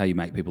 Tom. That's how you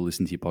make people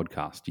listen to your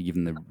podcast. You give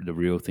them the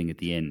real thing at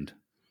the end.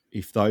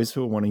 If those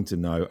who are wanting to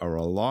know a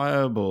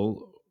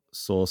reliable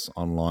source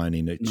online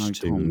in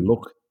which to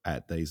look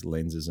at these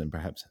lenses, and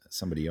perhaps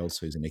somebody else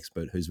who's an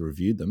expert who's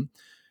reviewed them,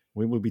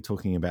 we will be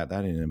talking about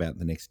that in about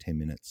the next 10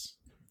 minutes.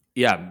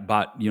 Yeah,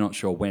 but you're not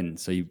sure when,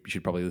 so you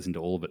should probably listen to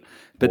all of it.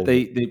 But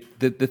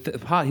the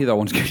part here that I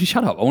want to go,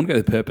 shut up, I want to go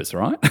to the purpose,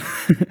 right?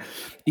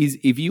 is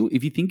if you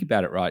think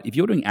about it, right, if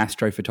you're doing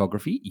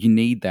astrophotography, you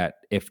need that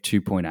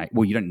f2.8.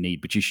 Well, you don't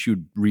need, but you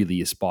should really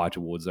aspire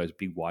towards those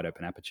big wide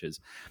open apertures.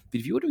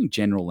 But if you're doing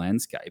general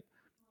landscape,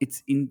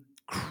 it's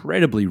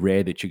incredibly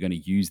rare that you're going to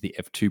use the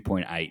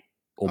f2.8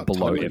 or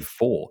below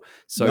f4.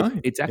 So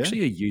it's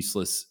actually a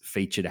useless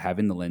feature to have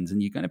in the lens,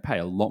 and you're going to pay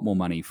a lot more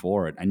money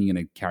for it, and you're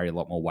going to carry a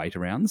lot more weight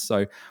around.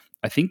 So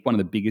I think one of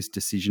the biggest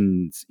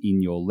decisions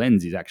in your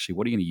lens is actually,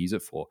 what are you going to use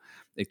it for?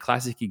 A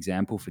classic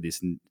example for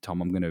this, and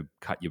Tom, I'm going to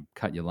cut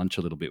your lunch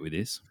a little bit with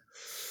this,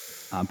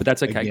 but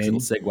that's okay because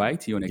it'll segue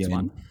to your next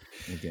one.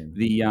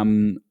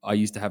 I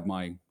used to have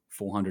my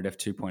 400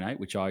 f2.8,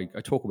 which I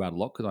talk about a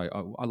lot because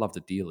I loved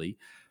it dearly.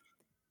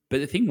 But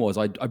the thing was,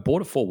 I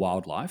bought it for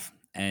wildlife,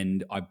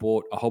 and I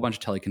bought a whole bunch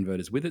of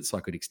teleconverters with it so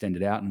I could extend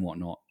it out and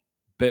whatnot.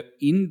 But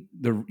in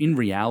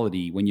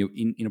reality, when you're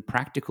in a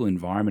practical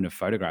environment of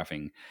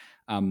photographing,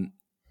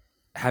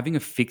 having a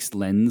fixed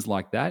lens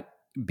like that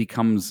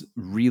becomes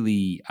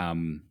really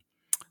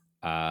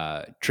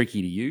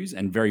tricky to use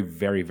and very,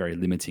 very, very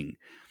limiting.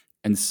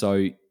 And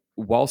so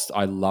whilst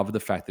I love the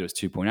fact that it was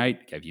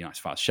 2.8, gave you nice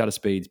fast shutter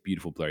speeds,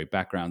 beautiful blurry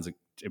backgrounds,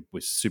 it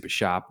was super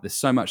sharp. There's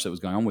so much that was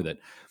going on with it.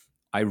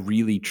 I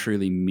really,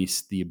 truly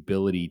missed the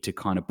ability to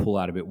kind of pull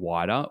out a bit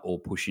wider or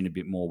push in a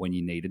bit more when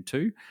you needed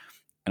to.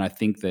 And I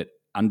think that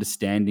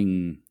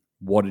understanding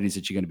what it is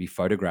that you're going to be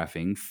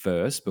photographing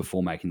first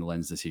before making the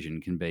lens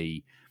decision can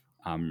be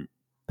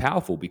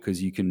powerful,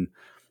 because you can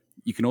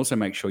also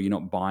make sure you're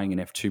not buying an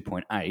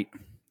f2.8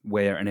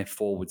 where an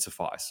f4 would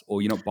suffice,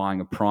 or you're not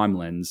buying a prime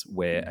lens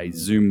where a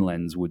zoom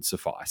lens would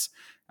suffice.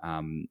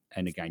 And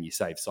again, you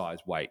save size,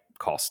 weight,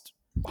 cost,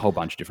 a whole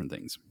bunch of different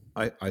things.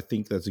 I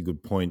think that's a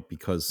good point,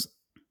 because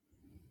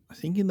I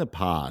think in the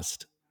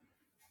past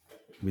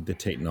with the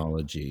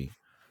technology,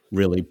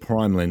 really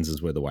prime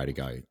lenses were the way to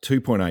go.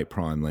 2.8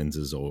 prime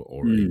lenses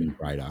or even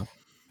greater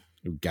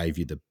gave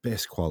you the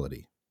best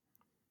quality.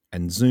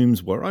 And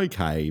zooms were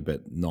okay,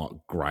 but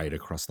not great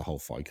across the whole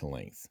focal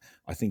length.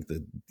 I think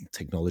the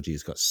technology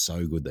has got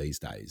so good these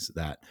days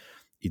that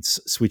it's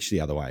switched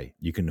the other way.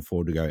 You can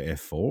afford to go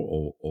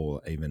f4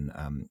 or even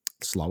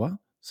slower,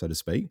 so to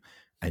speak,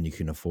 and you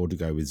can afford to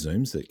go with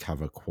zooms that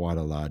cover quite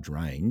a large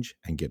range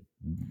and get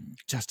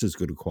just as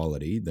good a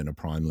quality than a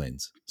prime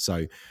lens.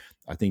 So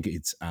I think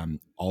it's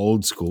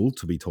old school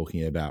to be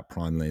talking about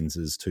prime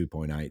lenses,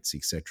 2.8s,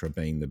 etc.,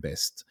 being the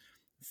best.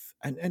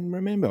 And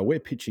remember, we're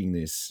pitching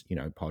this,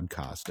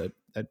 podcast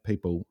at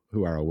people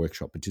who are our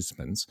workshop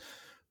participants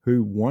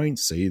who won't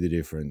see the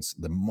difference,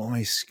 the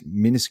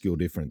minuscule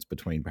difference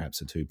between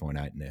perhaps a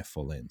 2.8 and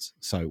f4 lens.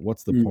 So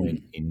what's the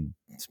point in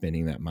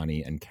spending that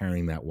money and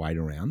carrying that weight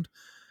around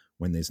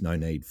when there's no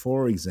need?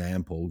 For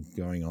example,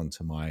 going on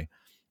to my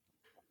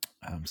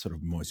sort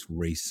of most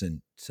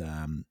recent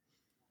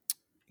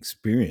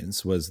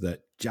experience was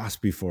that just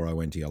before I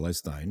went to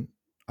Yellowstone,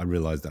 I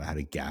realized that I had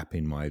a gap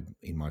in my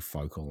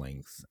focal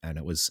length, and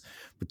it was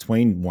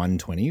between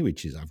 120,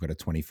 which is I've got a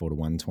 24 to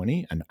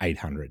 120, and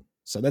 800.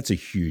 So that's a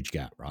huge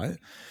gap, right?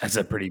 That's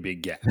a pretty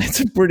big gap.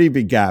 That's a pretty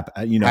big gap.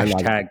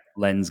 Hashtag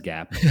lens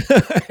gap.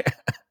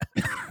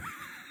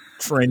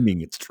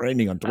 It's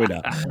trending on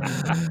Twitter.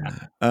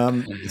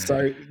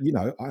 So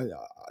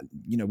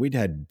we'd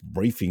had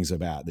briefings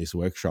about this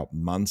workshop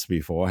months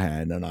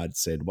beforehand, and I'd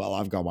said, well,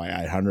 I've got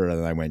my 800,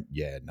 and they went,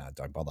 yeah, no,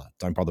 don't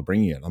bother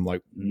bringing it. I'm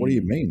like, what do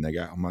you mean? They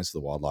go, oh, most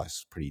of the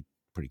wildlife's pretty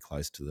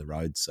close to the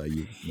road, so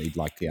you need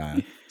like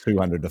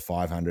 200 to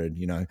 500,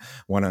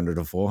 100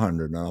 to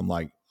 400. And I'm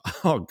like,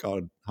 oh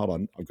God, hold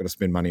on, I've got to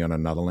spend money on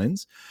another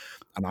lens.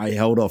 And I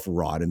held off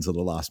right until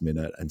the last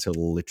minute, until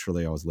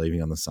literally I was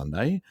leaving on the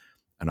Sunday,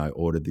 and I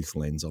ordered this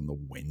lens on the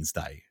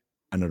Wednesday,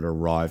 and it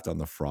arrived on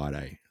the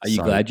Friday. Are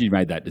you glad you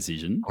made that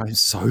decision? I'm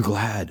so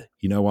glad.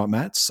 You know what,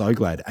 Matt? So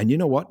glad. And you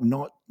know what?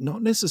 Not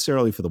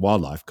necessarily for the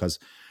wildlife, because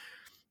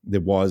there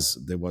was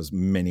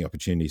many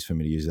opportunities for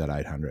me to use that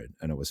 800,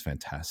 and it was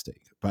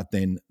fantastic. But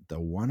then the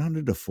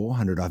 100 to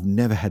 400, I've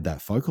never had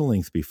that focal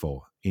length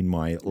before in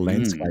my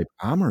landscape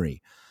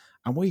armory.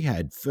 And we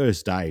had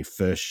first day,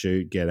 first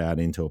shoot, get out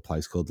into a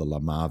place called the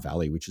Lamar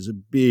Valley, which is a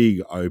big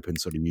open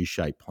sort of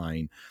U-shaped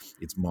plain.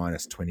 It's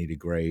minus 20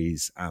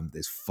 degrees.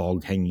 There's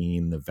fog hanging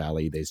in the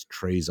valley. There's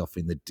trees off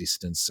in the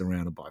distance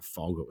surrounded by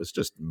fog. It was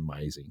just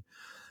amazing.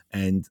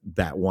 And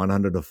that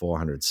 100 to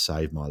 400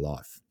 saved my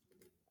life.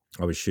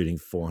 I was shooting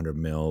 400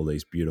 mil,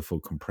 these beautiful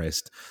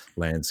compressed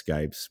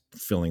landscapes,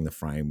 filling the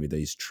frame with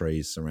these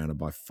trees surrounded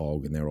by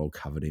fog, and they're all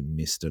covered in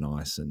mist and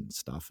ice and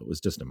stuff. It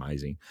was just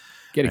amazing.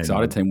 Get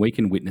excited, team. We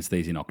can witness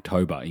these in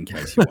October, in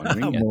case you're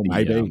wondering. Well,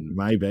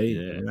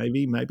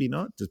 maybe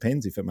not.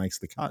 Depends if it makes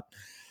the cut.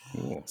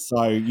 Yeah.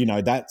 So,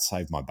 that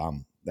saved my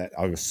bum. That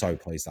I was so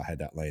pleased I had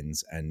that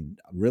lens, and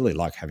I really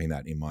like having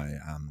that in my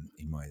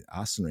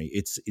arsenal.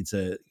 It's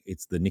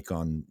the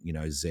Nikon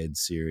Z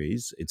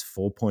series. It's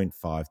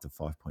 4.5 to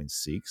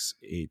 5.6.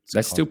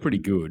 That's still pretty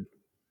good.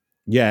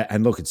 Yeah,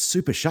 and look, it's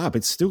super sharp.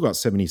 It's still got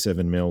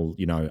 77 mil,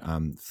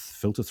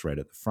 filter thread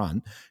at the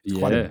front. It's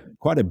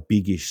quite a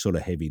biggish sort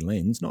of heavy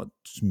lens, not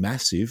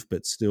massive,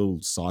 but still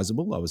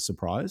sizable. I was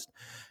surprised,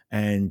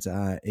 and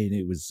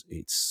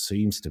it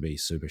seems to be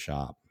super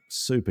sharp.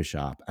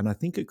 And I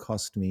think it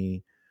cost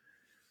me,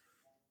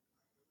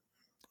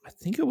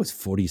 it was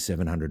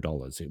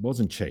 $4,700. It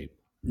wasn't cheap.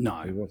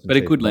 No, but a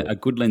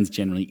good lens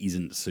generally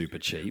isn't super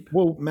cheap.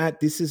 Well,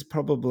 Matt, this is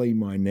probably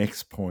my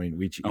next point,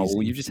 which is... Oh,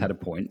 well, you've just had a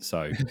point,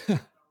 so...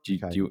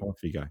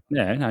 off you go.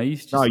 Yeah, no, you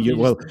just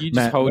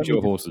Matt, hold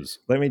your horses.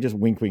 Let me just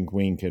wink,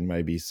 and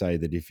maybe say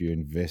that if you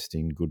invest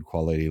in good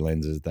quality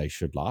lenses, they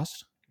should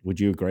last. Would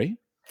you agree?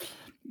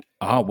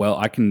 Oh, well,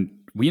 I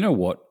can... Well, you know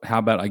what? How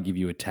about I give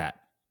you a tat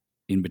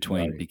in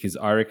between, because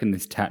I reckon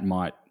this tat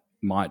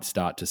might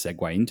start to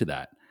segue into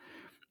that.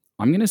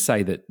 I'm going to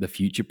say that the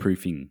future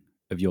proofing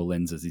of your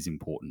lenses is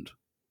important.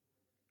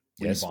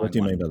 when you're Yes. buying What do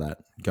you one. mean by that?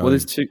 Go Well, on.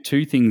 there's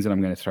two things that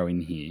I'm going to throw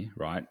in here,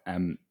 right?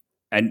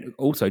 And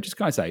also, just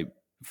going to say,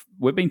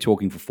 we've been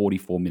talking for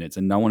 44 minutes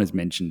and no one has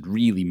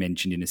really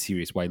mentioned in a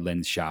serious way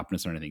lens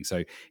sharpness or anything.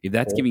 So if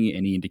that's giving you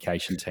any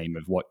indication, team,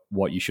 of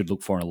what you should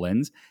look for in a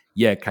lens,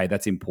 yeah, okay,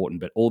 that's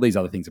important. But all these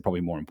other things are probably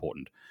more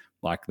important,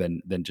 like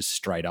than just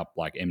straight up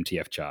like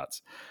MTF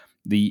charts.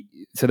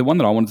 So the one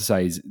that I wanted to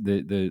say is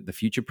the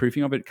future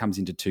proofing of it comes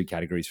into two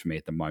categories for me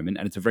at the moment,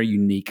 and it's a very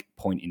unique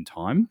point in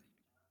time.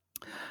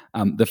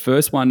 The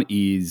first one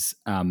is,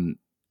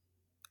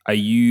 are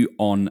you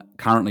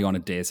currently on a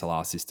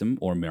DSLR system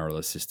or a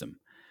mirrorless system?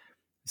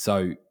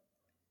 So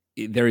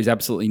there is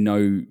absolutely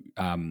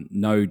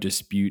no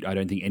dispute. I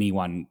don't think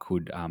anyone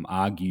could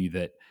argue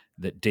that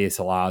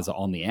DSLRs are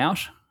on the out.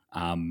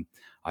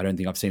 I don't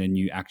think I've seen a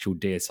new actual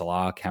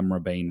DSLR camera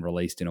being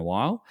released in a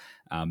while.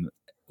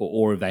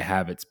 Or if they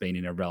have, it's been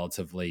in a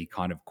relatively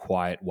kind of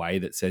quiet way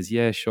that says,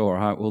 yeah, sure,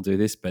 all right, we'll do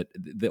this. But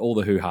all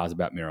the hoo-has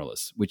about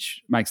mirrorless,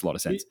 which makes a lot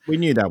of sense. We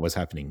knew that was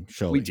happening,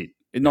 surely. We did.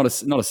 Not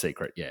a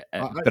secret, yeah.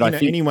 But I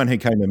think anyone who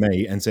came to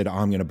me and said,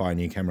 I'm going to buy a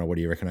new camera, what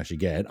do you reckon I should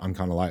get? I'm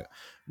kind of like,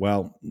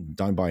 well,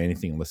 don't buy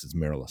anything unless it's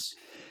mirrorless.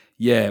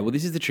 Yeah, well,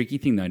 this is the tricky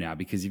thing though now,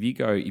 because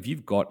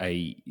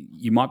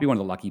you might be one of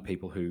the lucky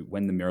people who,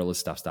 when the mirrorless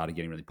stuff started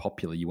getting really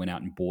popular, you went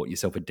out and bought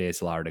yourself a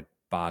DSLR at a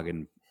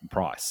bargain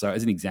price. So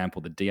as an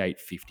example, the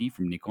D850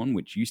 from Nikon,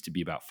 which used to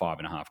be about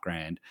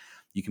 $5,500,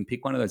 you can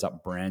pick one of those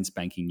up brand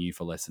spanking new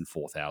for less than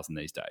 $4,000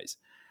 these days.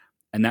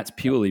 And that's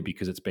purely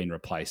because it's been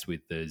replaced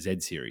with the Z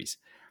series.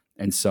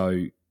 And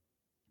so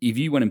if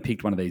you went and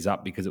picked one of these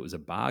up because it was a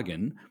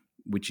bargain,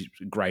 which is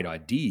a great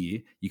idea,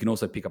 you can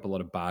also pick up a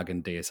lot of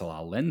bargain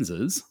DSLR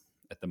lenses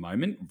at the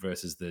moment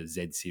versus the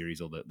Z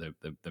series or the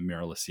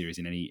mirrorless series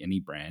in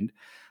any brand.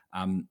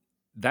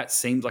 That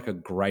seems like a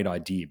great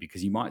idea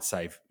because you might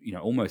save,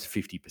 almost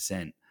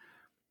 50%.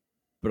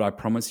 But I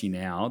promise you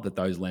now that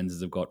those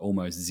lenses have got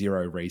almost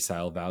zero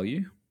resale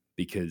value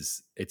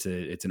because it's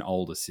an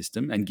older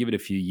system, and give it a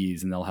few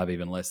years and they'll have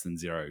even less than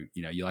zero.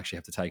 You'll actually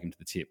have to take them to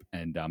the tip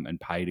and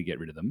pay to get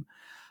rid of them.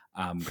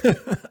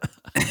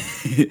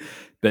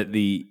 But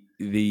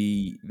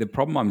the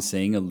problem I'm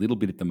seeing a little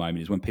bit at the moment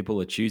is when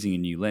people are choosing a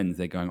new lens,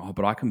 they're going, oh,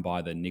 but I can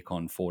buy the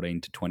Nikon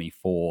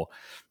 14-24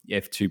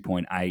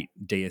 f2.8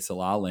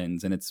 DSLR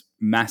lens and it's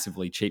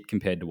massively cheap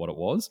compared to what it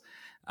was.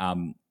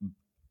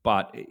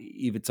 But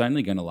if it's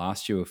only going to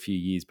last you a few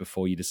years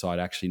before you decide,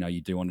 actually, no, you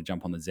do want to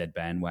jump on the Z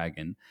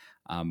bandwagon,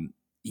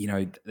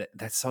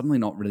 that's suddenly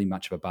not really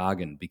much of a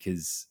bargain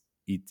because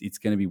it's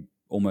going to be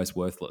almost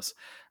worthless.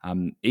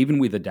 Even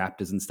with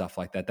adapters and stuff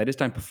like that, they just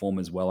don't perform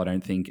as well, I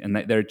don't think. And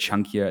they're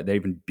chunkier. They're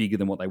even bigger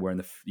than what they were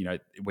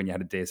when you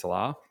had a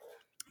DSLR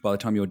by the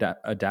time you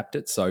adapt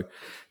it. So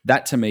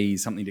that to me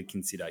is something to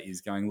consider, is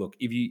going, look,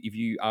 if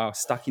you are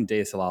stuck in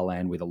DSLR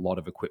land with a lot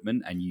of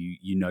equipment and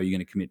you're going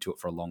to commit to it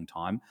for a long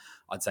time,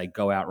 I'd say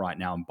go out right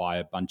now and buy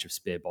a bunch of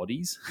spare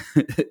bodies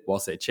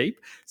whilst they're cheap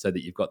so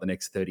that you've got the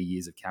next 30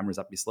 years of cameras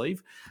up your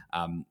sleeve.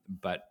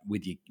 But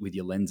with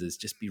your lenses,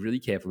 just be really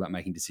careful about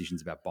making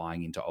decisions about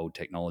buying into old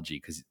technology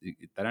because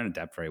they don't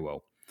adapt very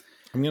well.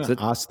 I'm going to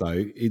ask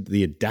though,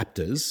 the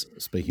adapters,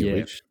 speaking of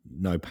which,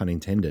 no pun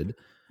intended,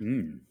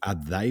 are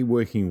they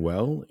working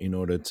well in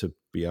order to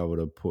be able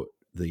to put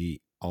the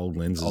old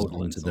lenses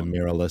onto the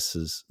mirrorless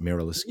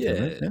cameras?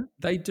 Yeah,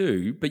 they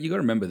do. But you got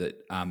to remember that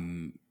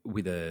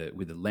with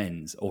a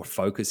lens or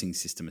focusing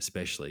system,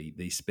 especially,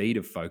 the speed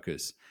of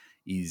focus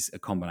is a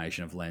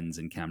combination of lens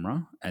and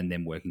camera and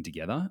them working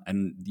together.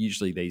 And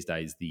usually these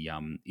days, the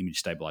image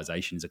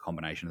stabilization is a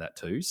combination of that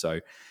too.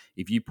 So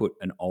if you put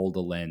an older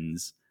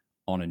lens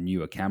on a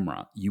newer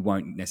camera, you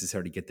won't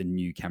necessarily get the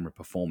new camera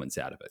performance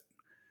out of it.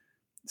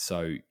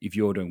 So if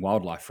you're doing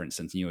wildlife, for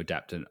instance, and you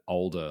adapt an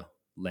older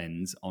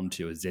lens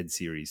onto a Z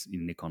series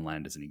in Nikon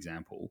land as an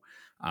example,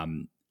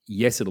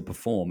 yes, it'll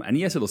perform, and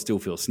yes, it'll still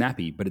feel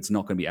snappy, but it's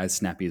not going to be as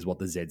snappy as what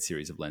the Z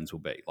series of lens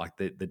will be. Like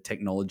the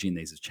technology in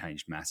these has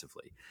changed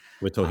massively.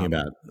 We're talking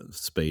about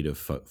speed of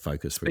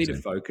focus. Speed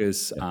of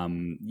focus,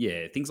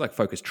 things like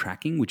focus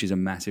tracking, which is a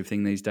massive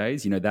thing these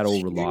days. That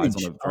all relies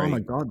on a very... Oh my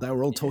God, they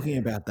were all talking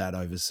about that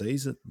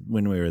overseas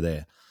when we were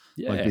there.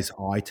 Yeah. Like this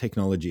eye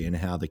technology and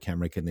how the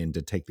camera can then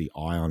detect the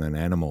eye on an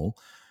animal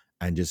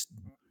and just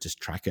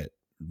track it.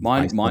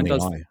 Mine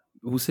does.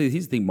 Well, see,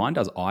 here's the thing. Mine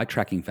does eye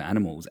tracking for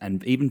animals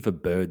and even for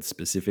birds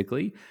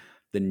specifically.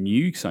 The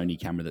new Sony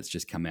camera that's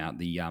just come out,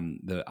 the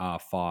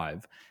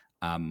R5,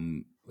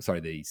 the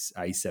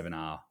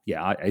A7R,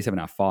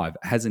 A7R5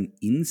 has an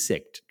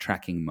insect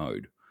tracking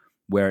mode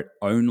where it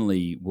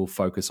only will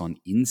focus on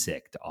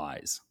insect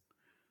eyes.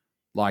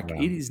 Like,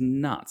 It is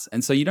nuts.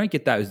 And so you don't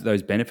get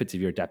those benefits if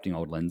you're adapting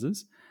old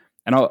lenses.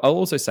 And I'll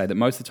also say that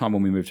most of the time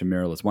when we move to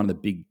mirrorless, one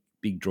of the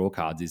big draw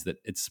cards is that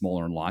it's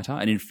smaller and lighter.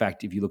 And in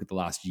fact, if you look at the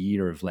last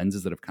year of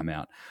lenses that have come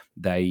out,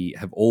 they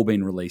have all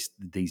been released,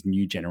 these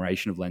new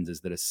generation of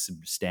lenses that are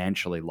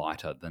substantially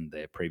lighter than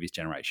their previous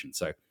generation.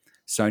 So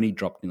Sony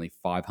dropped nearly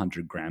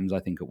 500 grams, I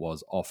think it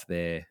was, off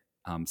their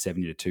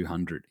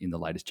 70-200 in the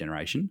latest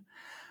generation.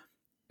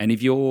 And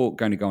if you're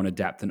going to go and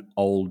adapt an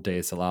old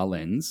DSLR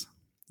lens,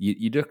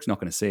 You're just not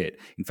going to see it.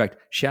 In fact,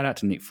 shout out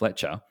to Nick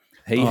Fletcher.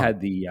 He had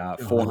the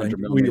 400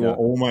 We millimeter. were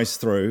almost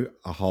through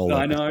a whole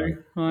I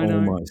episode. know. I know.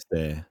 Almost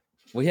there.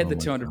 We had the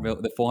my 200 God.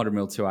 mil, the 400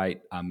 mil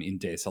 2.8 in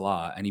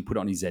DSLR, and he put it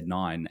on his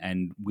Z9.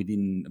 And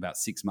within about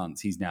 6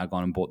 months, he's now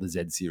gone and bought the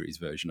Z series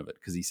version of it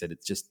because he said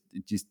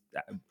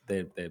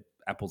they're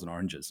apples and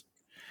oranges.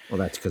 Well,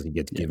 that's because he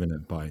gets given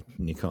it by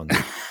Nikon.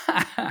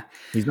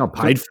 He's not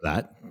paid for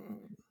that.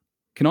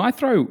 Can I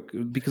throw,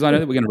 because I know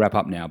that we're going to wrap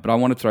up now, but I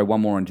want to throw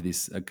one more into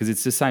this because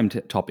it's the same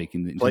topic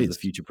in terms of the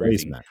future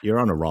Please, proofing. Matt. You're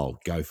on a roll.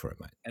 Go for it,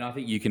 mate. And I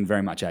think you can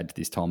very much add to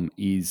this, Tom,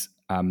 is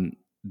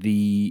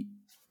the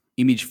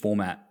image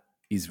format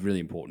is really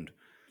important.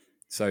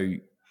 So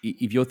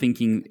if you're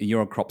thinking,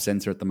 you're a crop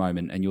sensor at the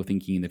moment and you're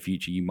thinking in the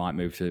future you might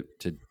move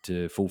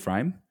to full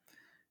frame,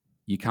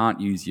 you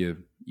can't use your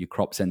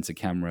crop sensor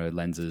camera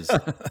lenses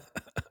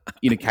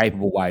in a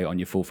capable way on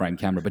your full frame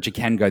camera, but you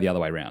can go the other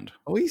way around.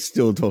 Are we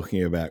still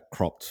talking about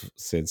cropped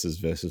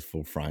sensors versus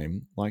full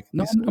frame? Like,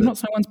 No, I'm not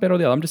saying one's better or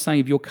the other. I'm just saying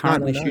if you're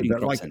currently shooting but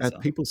crop like, sensor.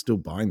 are people still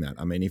buying that?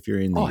 I mean, if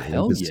you're in the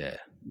Olympus,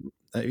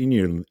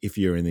 if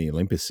you're in the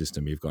Olympus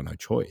system, you've got no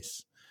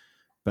choice.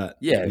 But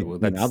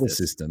in other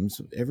systems,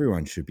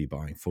 everyone should be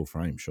buying full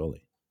frame,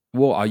 surely.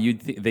 Well,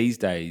 these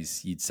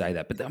days you'd say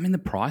that, but I mean the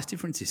price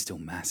difference is still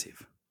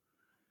massive.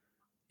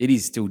 It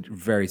is still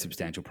very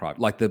substantial price.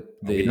 Like if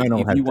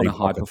you want a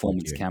high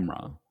performance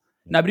camera.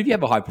 No, but if you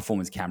have a high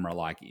performance camera,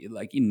 like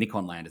in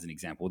Nikon land as an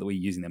example, that we're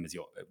using them as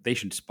they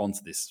should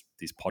sponsor this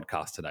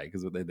podcast today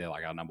because they're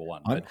like our number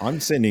one. I'm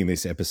sending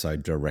this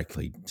episode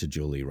directly to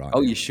Julie right now.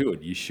 You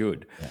should. Yeah.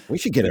 We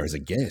should get her as a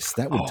guest.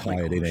 That would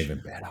tie it in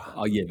even better.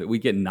 Oh yeah, but we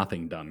get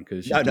nothing done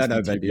because no. But I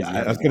was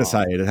going to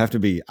say it'd have to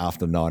be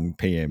after 9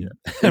 p.m.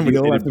 and we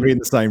all have to be in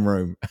the same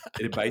room.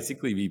 It'd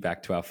basically be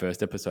back to our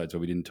first episodes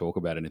where we didn't talk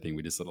about anything.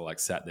 We just sort of like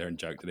sat there and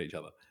joked at each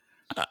other.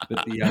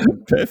 But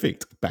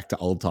Perfect. Back to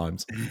old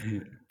times.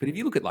 But if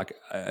you look at like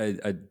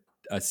a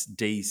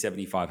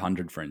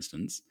D7500, for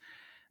instance,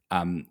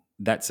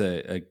 that's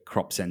a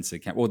crop sensor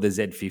camera, or the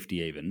Z50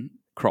 even,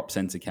 crop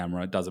sensor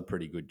camera, does a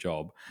pretty good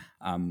job.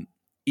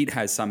 It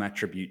has some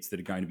attributes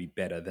that are going to be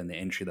better than the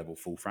entry-level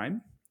full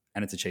frame,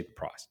 and it's a cheaper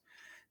price.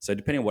 So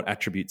depending on what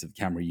attributes of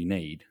the camera you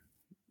need,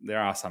 there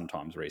are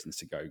sometimes reasons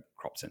to go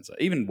crop sensor.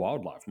 Even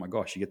wildlife, my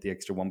gosh, you get the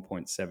extra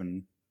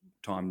 1.7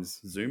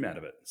 times zoom out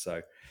of it.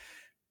 So...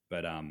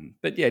 But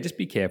yeah, just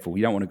be careful.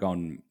 You don't want to go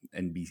on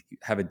and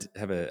have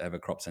a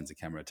crop sensor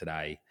camera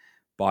today,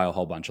 buy a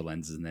whole bunch of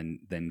lenses,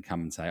 and then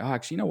come and say, oh,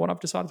 actually, you know what? I've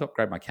decided to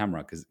upgrade my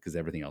camera because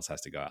everything else has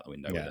to go out the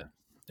window with it.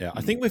 Yeah,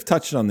 I think we've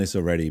touched on this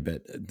already,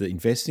 but the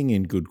investing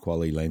in good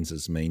quality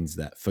lenses means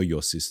that for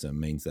your system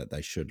means that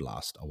they should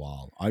last a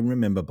while. I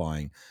remember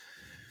buying,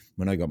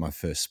 when I got my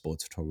first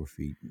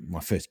my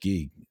first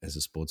gig as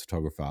a sports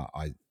photographer,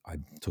 I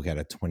took out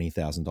a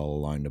 $20,000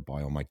 loan to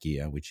buy all my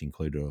gear, which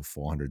included a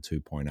 400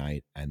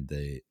 2.8 and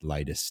the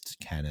latest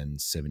Canon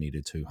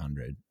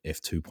 70-200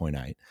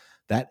 f2.8.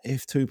 That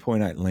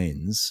f2.8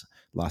 lens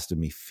lasted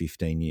me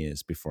 15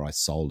 years before I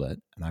sold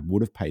it, and I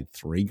would have paid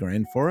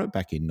 $3,000 for it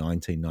back in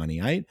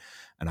 1998,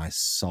 and I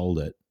sold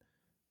it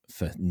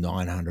for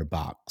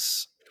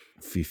 $900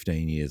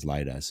 15 years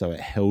later. So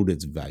it held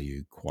its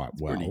value quite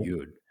well. Pretty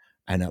good.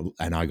 And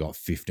I got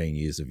 15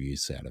 years of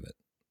use out of it.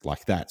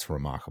 Like, that's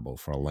remarkable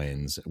for a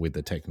lens with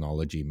the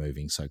technology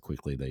moving so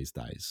quickly these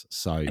days.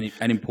 So,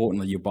 and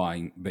importantly,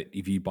 but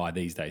if you buy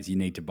these days, you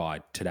need to buy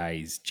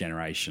today's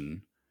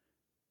generation,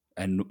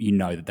 and you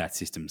know that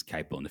system's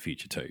capable in the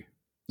future too.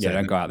 So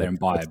don't go out there and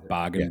buy a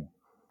bargain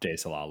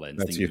DSLR lens.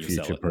 That's your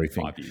future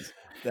proofing. 5 years.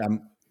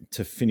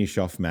 To finish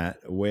off, Matt,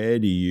 where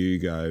do you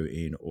go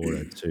in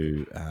order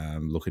to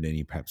look at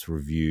any perhaps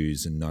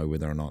reviews and know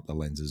whether or not the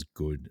lens is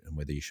good and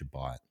whether you should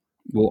buy it?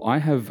 Well, I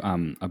have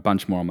a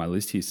bunch more on my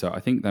list here, so I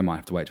think they might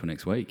have to wait till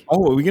next week.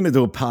 Oh, are we going to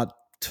do a part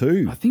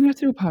 2? I think we have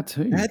to do a part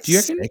 2. That's do you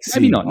reckon?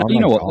 sexy. Maybe not. Oh You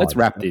know what? God. Let's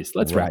wrap this.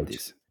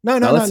 No,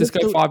 let's just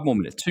go 5 more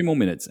minutes, 2 more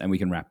minutes, and we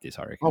can wrap this,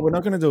 I reckon. Oh, we're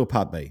not going to do a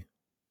part B.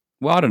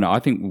 Well, I don't know. I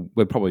think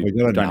we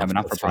don't have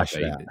enough for part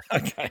B.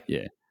 Okay.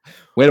 Yeah.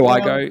 Where do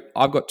I go?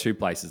 I've got 2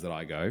 places that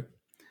I go.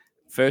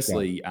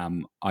 Firstly,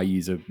 I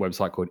use a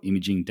website called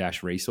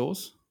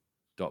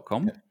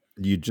imaging-resource.com.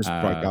 You just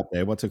broke up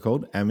there. What's it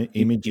called?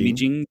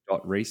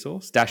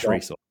 Imaging.resource.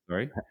 Resource,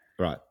 sorry.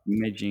 Right.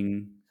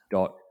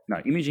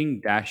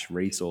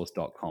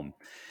 Imaging-resource.com.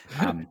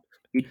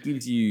 It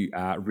gives you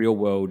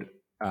real-world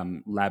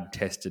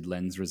lab-tested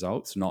lens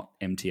results, not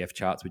MTF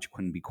charts, which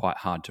can be quite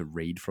hard to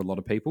read for a lot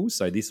of people.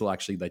 So this will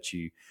actually let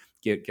you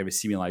get a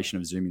simulation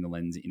of zooming the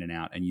lens in and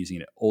out and using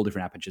it at all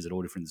different apertures at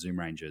all different zoom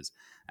ranges,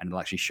 and it'll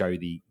actually show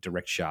the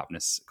direct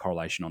sharpness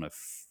correlation on a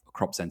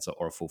crop sensor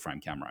or a full-frame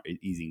camera. It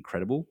is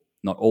incredible.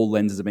 Not all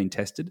lenses have been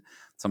tested.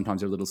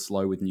 Sometimes they're a little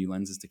slow with new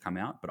lenses to come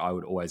out, but I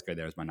would always go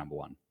there as my number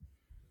one.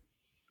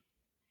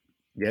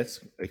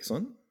 Yes,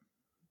 excellent.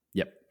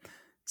 Yep.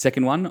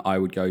 Second one I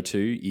would go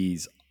to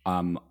is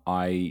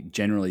I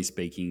generally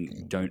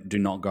speaking do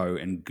not go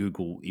and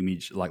Google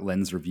image like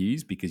lens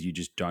reviews because you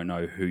just don't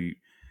know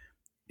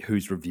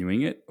who's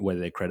reviewing it, whether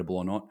they're credible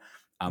or not.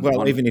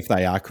 Well, even if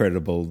they are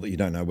credible, you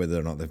don't know whether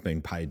or not they've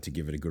been paid to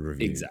give it a good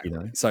review. Exactly. You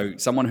know? So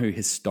someone who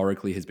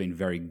historically has been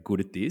very good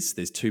at this,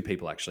 there's two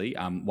people actually.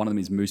 One of them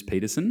is Moose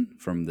Peterson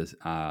from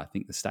I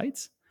think the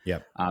States.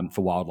 Yep.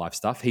 For wildlife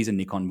stuff. He's a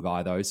Nikon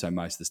guy though, so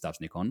most of the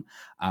stuff's Nikon.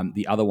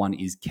 The other one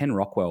is Ken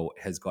Rockwell,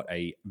 has got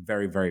a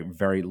very, very,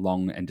 very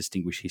long and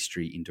distinguished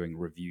history in doing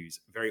reviews,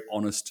 very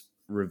honest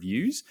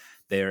reviews.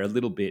 They're a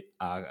little bit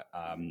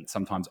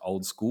sometimes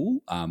old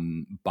school,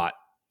 but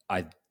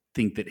I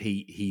think that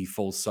he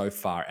falls so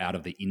far out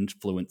of the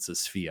influencer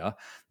sphere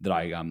that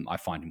I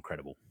find him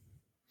credible.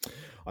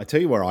 I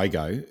tell you where I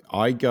go.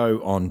 I go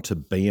on to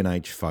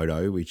B&H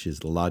Photo, which is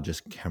the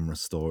largest camera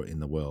store in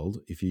the world.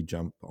 If you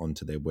jump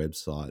onto their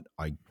website,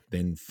 I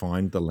then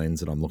find the lens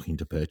that I'm looking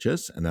to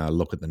purchase, and I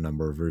look at the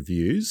number of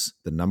reviews,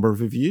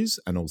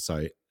 and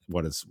also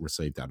what it's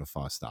received out of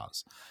 5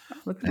 stars.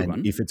 That's a good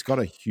one. If it's got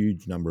a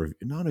huge number of,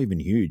 not even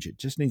huge, it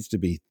just needs to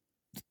be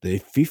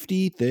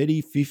 50,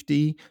 30,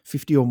 50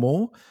 or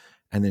more.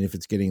 And then if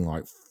it's getting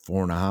like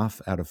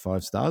 4.5 out of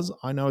 5 stars,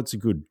 I know it's a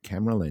good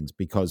camera lens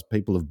because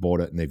people have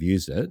bought it and they've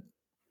used it,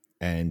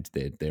 and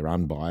they're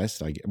unbiased.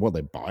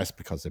 They're biased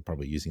because they're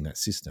probably using that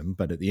system.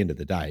 But at the end of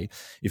the day,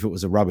 if it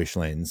was a rubbish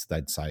lens,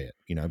 they'd say it.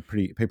 You know,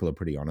 people are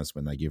pretty honest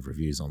when they give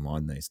reviews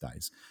online these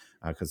days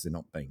because they're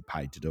not being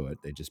paid to do it.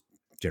 They're just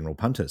general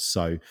punters.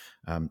 So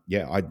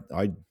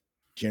I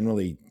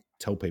generally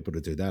tell people to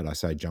do that. I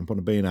say, jump on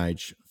a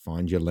B&H,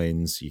 find your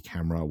lens, your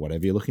camera,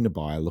 whatever you're looking to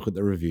buy, look at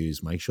the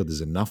reviews, make sure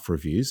there's enough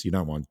reviews. You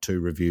don't want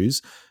 2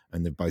 reviews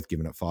and they've both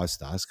given it 5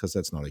 stars because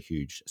that's not a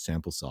huge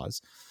sample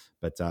size.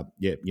 But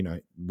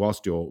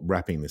whilst you're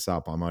wrapping this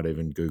up, I might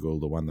even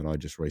Google the one that I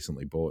just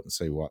recently bought and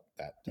see what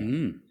that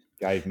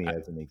gave me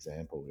as an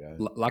example. Yeah.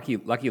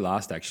 Lucky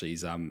Last actually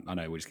is, I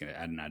know we're just going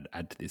to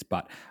add to this,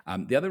 but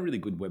the other really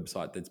good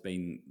website that's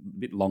been a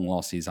bit long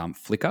lost is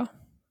Flickr.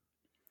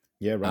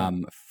 Yeah, right.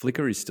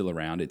 Flickr is still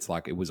around. It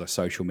was a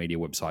social media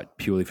website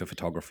purely for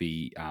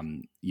photography,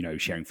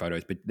 sharing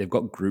photos, but they've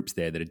got groups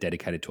there that are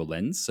dedicated to a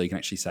lens. So you can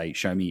actually say,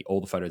 show me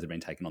all the photos that have been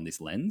taken on this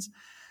lens.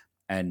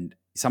 And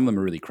some of them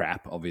are really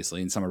crap,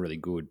 obviously, and some are really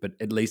good, but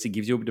at least it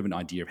gives you a bit of an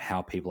idea of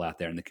how people out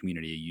there in the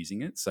community are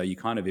using it. So you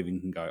kind of even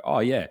can go, oh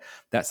yeah,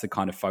 that's the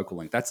kind of focal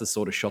length. That's the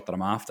sort of shot that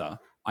I'm after.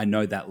 I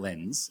know that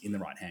lens in the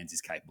right hands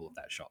is capable of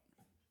that shot.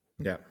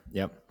 Yeah.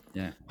 Yep.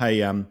 Yeah.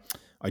 Hey,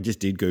 I just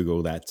did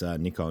Google that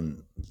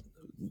Nikon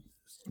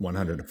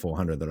 100 to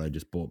 400 that I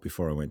just bought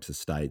before I went to the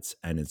States,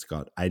 and it's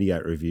got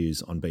 88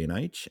 reviews on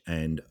B&H,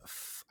 and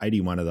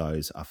 81 of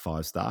those are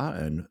 5-star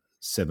and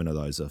 7 of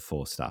those are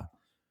 4-star.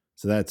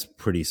 So that's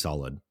pretty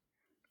solid.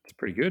 It's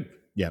pretty good.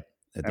 Yep.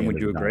 And would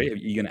you agree? Are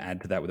you going to add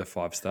to that with a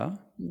 5-star?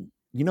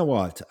 You know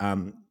what? I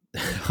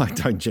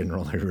don't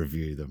generally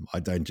review them.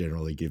 I don't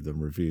generally give them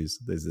reviews.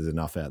 There's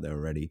enough out there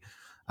already.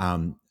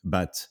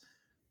 But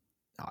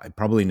I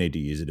probably need to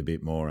use it a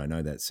bit more. I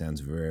know that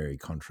sounds very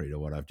contrary to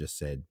what I've just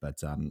said,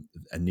 but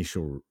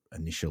initial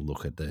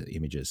look at the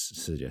images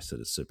suggests that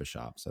it's super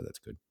sharp, so that's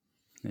good.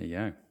 There you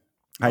go.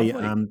 Hey,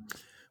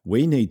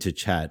 we need to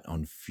chat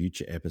on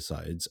future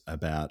episodes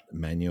about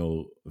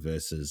manual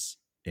versus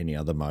any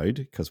other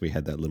mode because we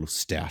had that little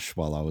stoush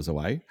while I was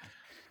away.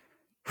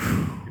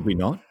 Did we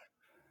not?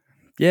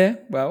 Yeah,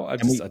 well, I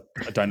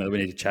don't know that we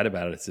need to chat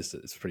about it.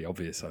 It's pretty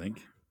obvious, I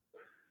think.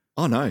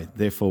 Oh, no.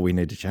 Therefore, we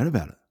need to chat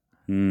about it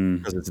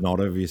because it's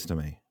not obvious to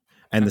me.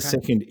 And the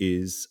second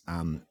is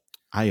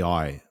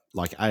AI.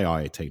 Like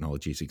AI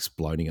technology is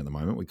exploding at the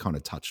moment. We kind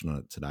of touched on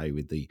it today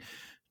with the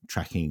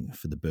tracking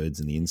for the birds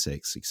and the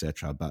insects,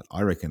 etc. But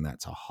I reckon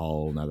that's a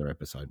whole nother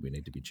episode we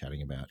need to be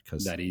chatting about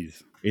because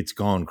it's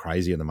gone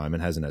crazy at the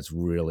moment, hasn't it? It's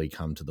really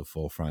come to the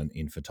forefront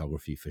in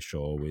photography for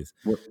sure.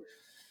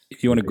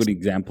 If you want a good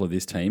example of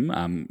this team,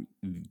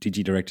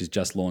 DigiDirect has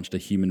just launched a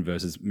human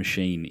versus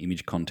machine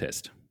image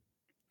contest.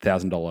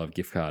 $1,000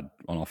 gift card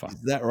on offer.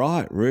 Is that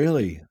right?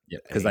 Really? Yeah,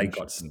 because they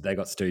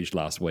got stooged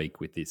last week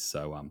with this.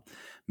 So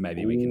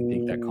maybe we can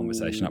pick that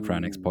conversation up for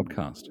our next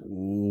podcast.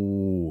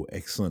 Ooh,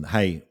 excellent.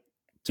 Hey,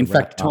 in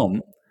fact,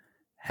 Tom,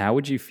 how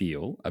would you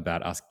feel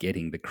about us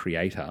getting the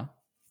creator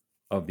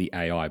of the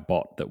AI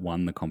bot that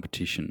won the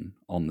competition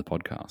on the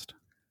podcast?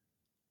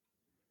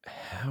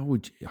 How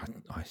would you?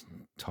 I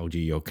told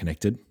you you're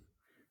connected.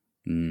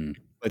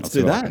 Let's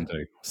do that.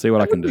 See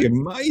what I can do.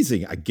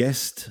 Amazing. A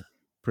guest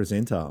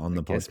presenter on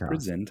the podcast. Guest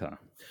presenter.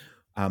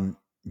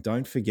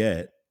 Don't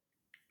forget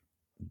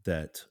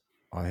that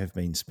I have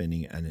been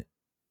spending an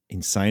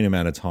insane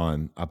amount of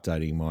time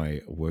updating my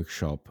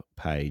workshop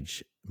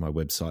page, my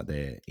website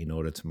there, in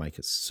order to make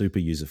it super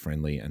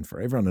user-friendly and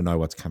for everyone to know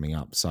what's coming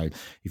up. So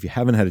if you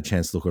haven't had a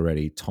chance to look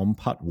already,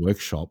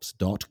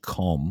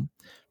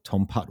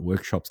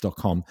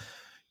 tomputtworkshops.com,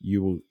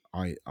 you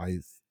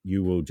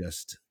will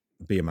just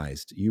be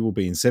amazed. You will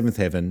be in seventh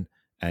heaven,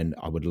 and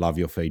I would love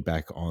your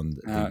feedback on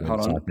the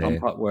website there.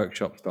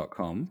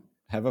 Tomputtworkshops.com.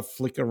 Have a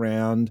flick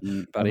around.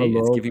 Buddy,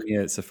 it's giving me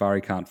a Safari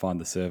can't find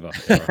the server.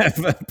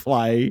 Have a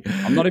play.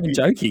 I'm not even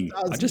joking.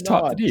 I just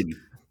typed it in.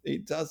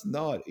 It does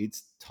not.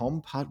 It's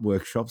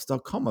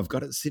tomputtworkshops.com. I've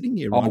got it sitting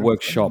here. Oh, right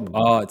workshop.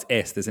 Oh, it's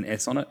S. There's an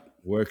S on it.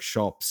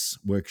 Workshops.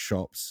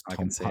 I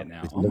can see it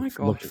now. Look, Oh my gosh,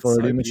 look it's for so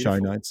it in the show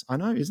beautiful. notes. I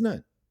know, isn't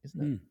it?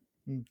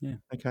 Yeah.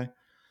 Okay.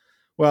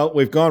 Well,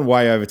 we've gone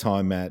way over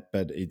time, Matt,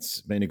 but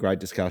it's been a great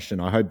discussion.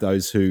 I hope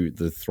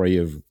the three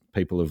of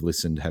people who've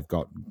listened have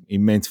got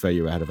immense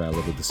value out of our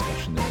little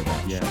discussion there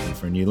about shopping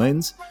for a new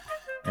lens.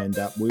 And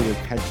we will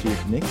catch you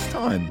next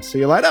time. See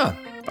you later.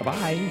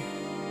 Bye-bye.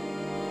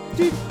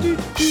 Do, do,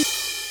 do.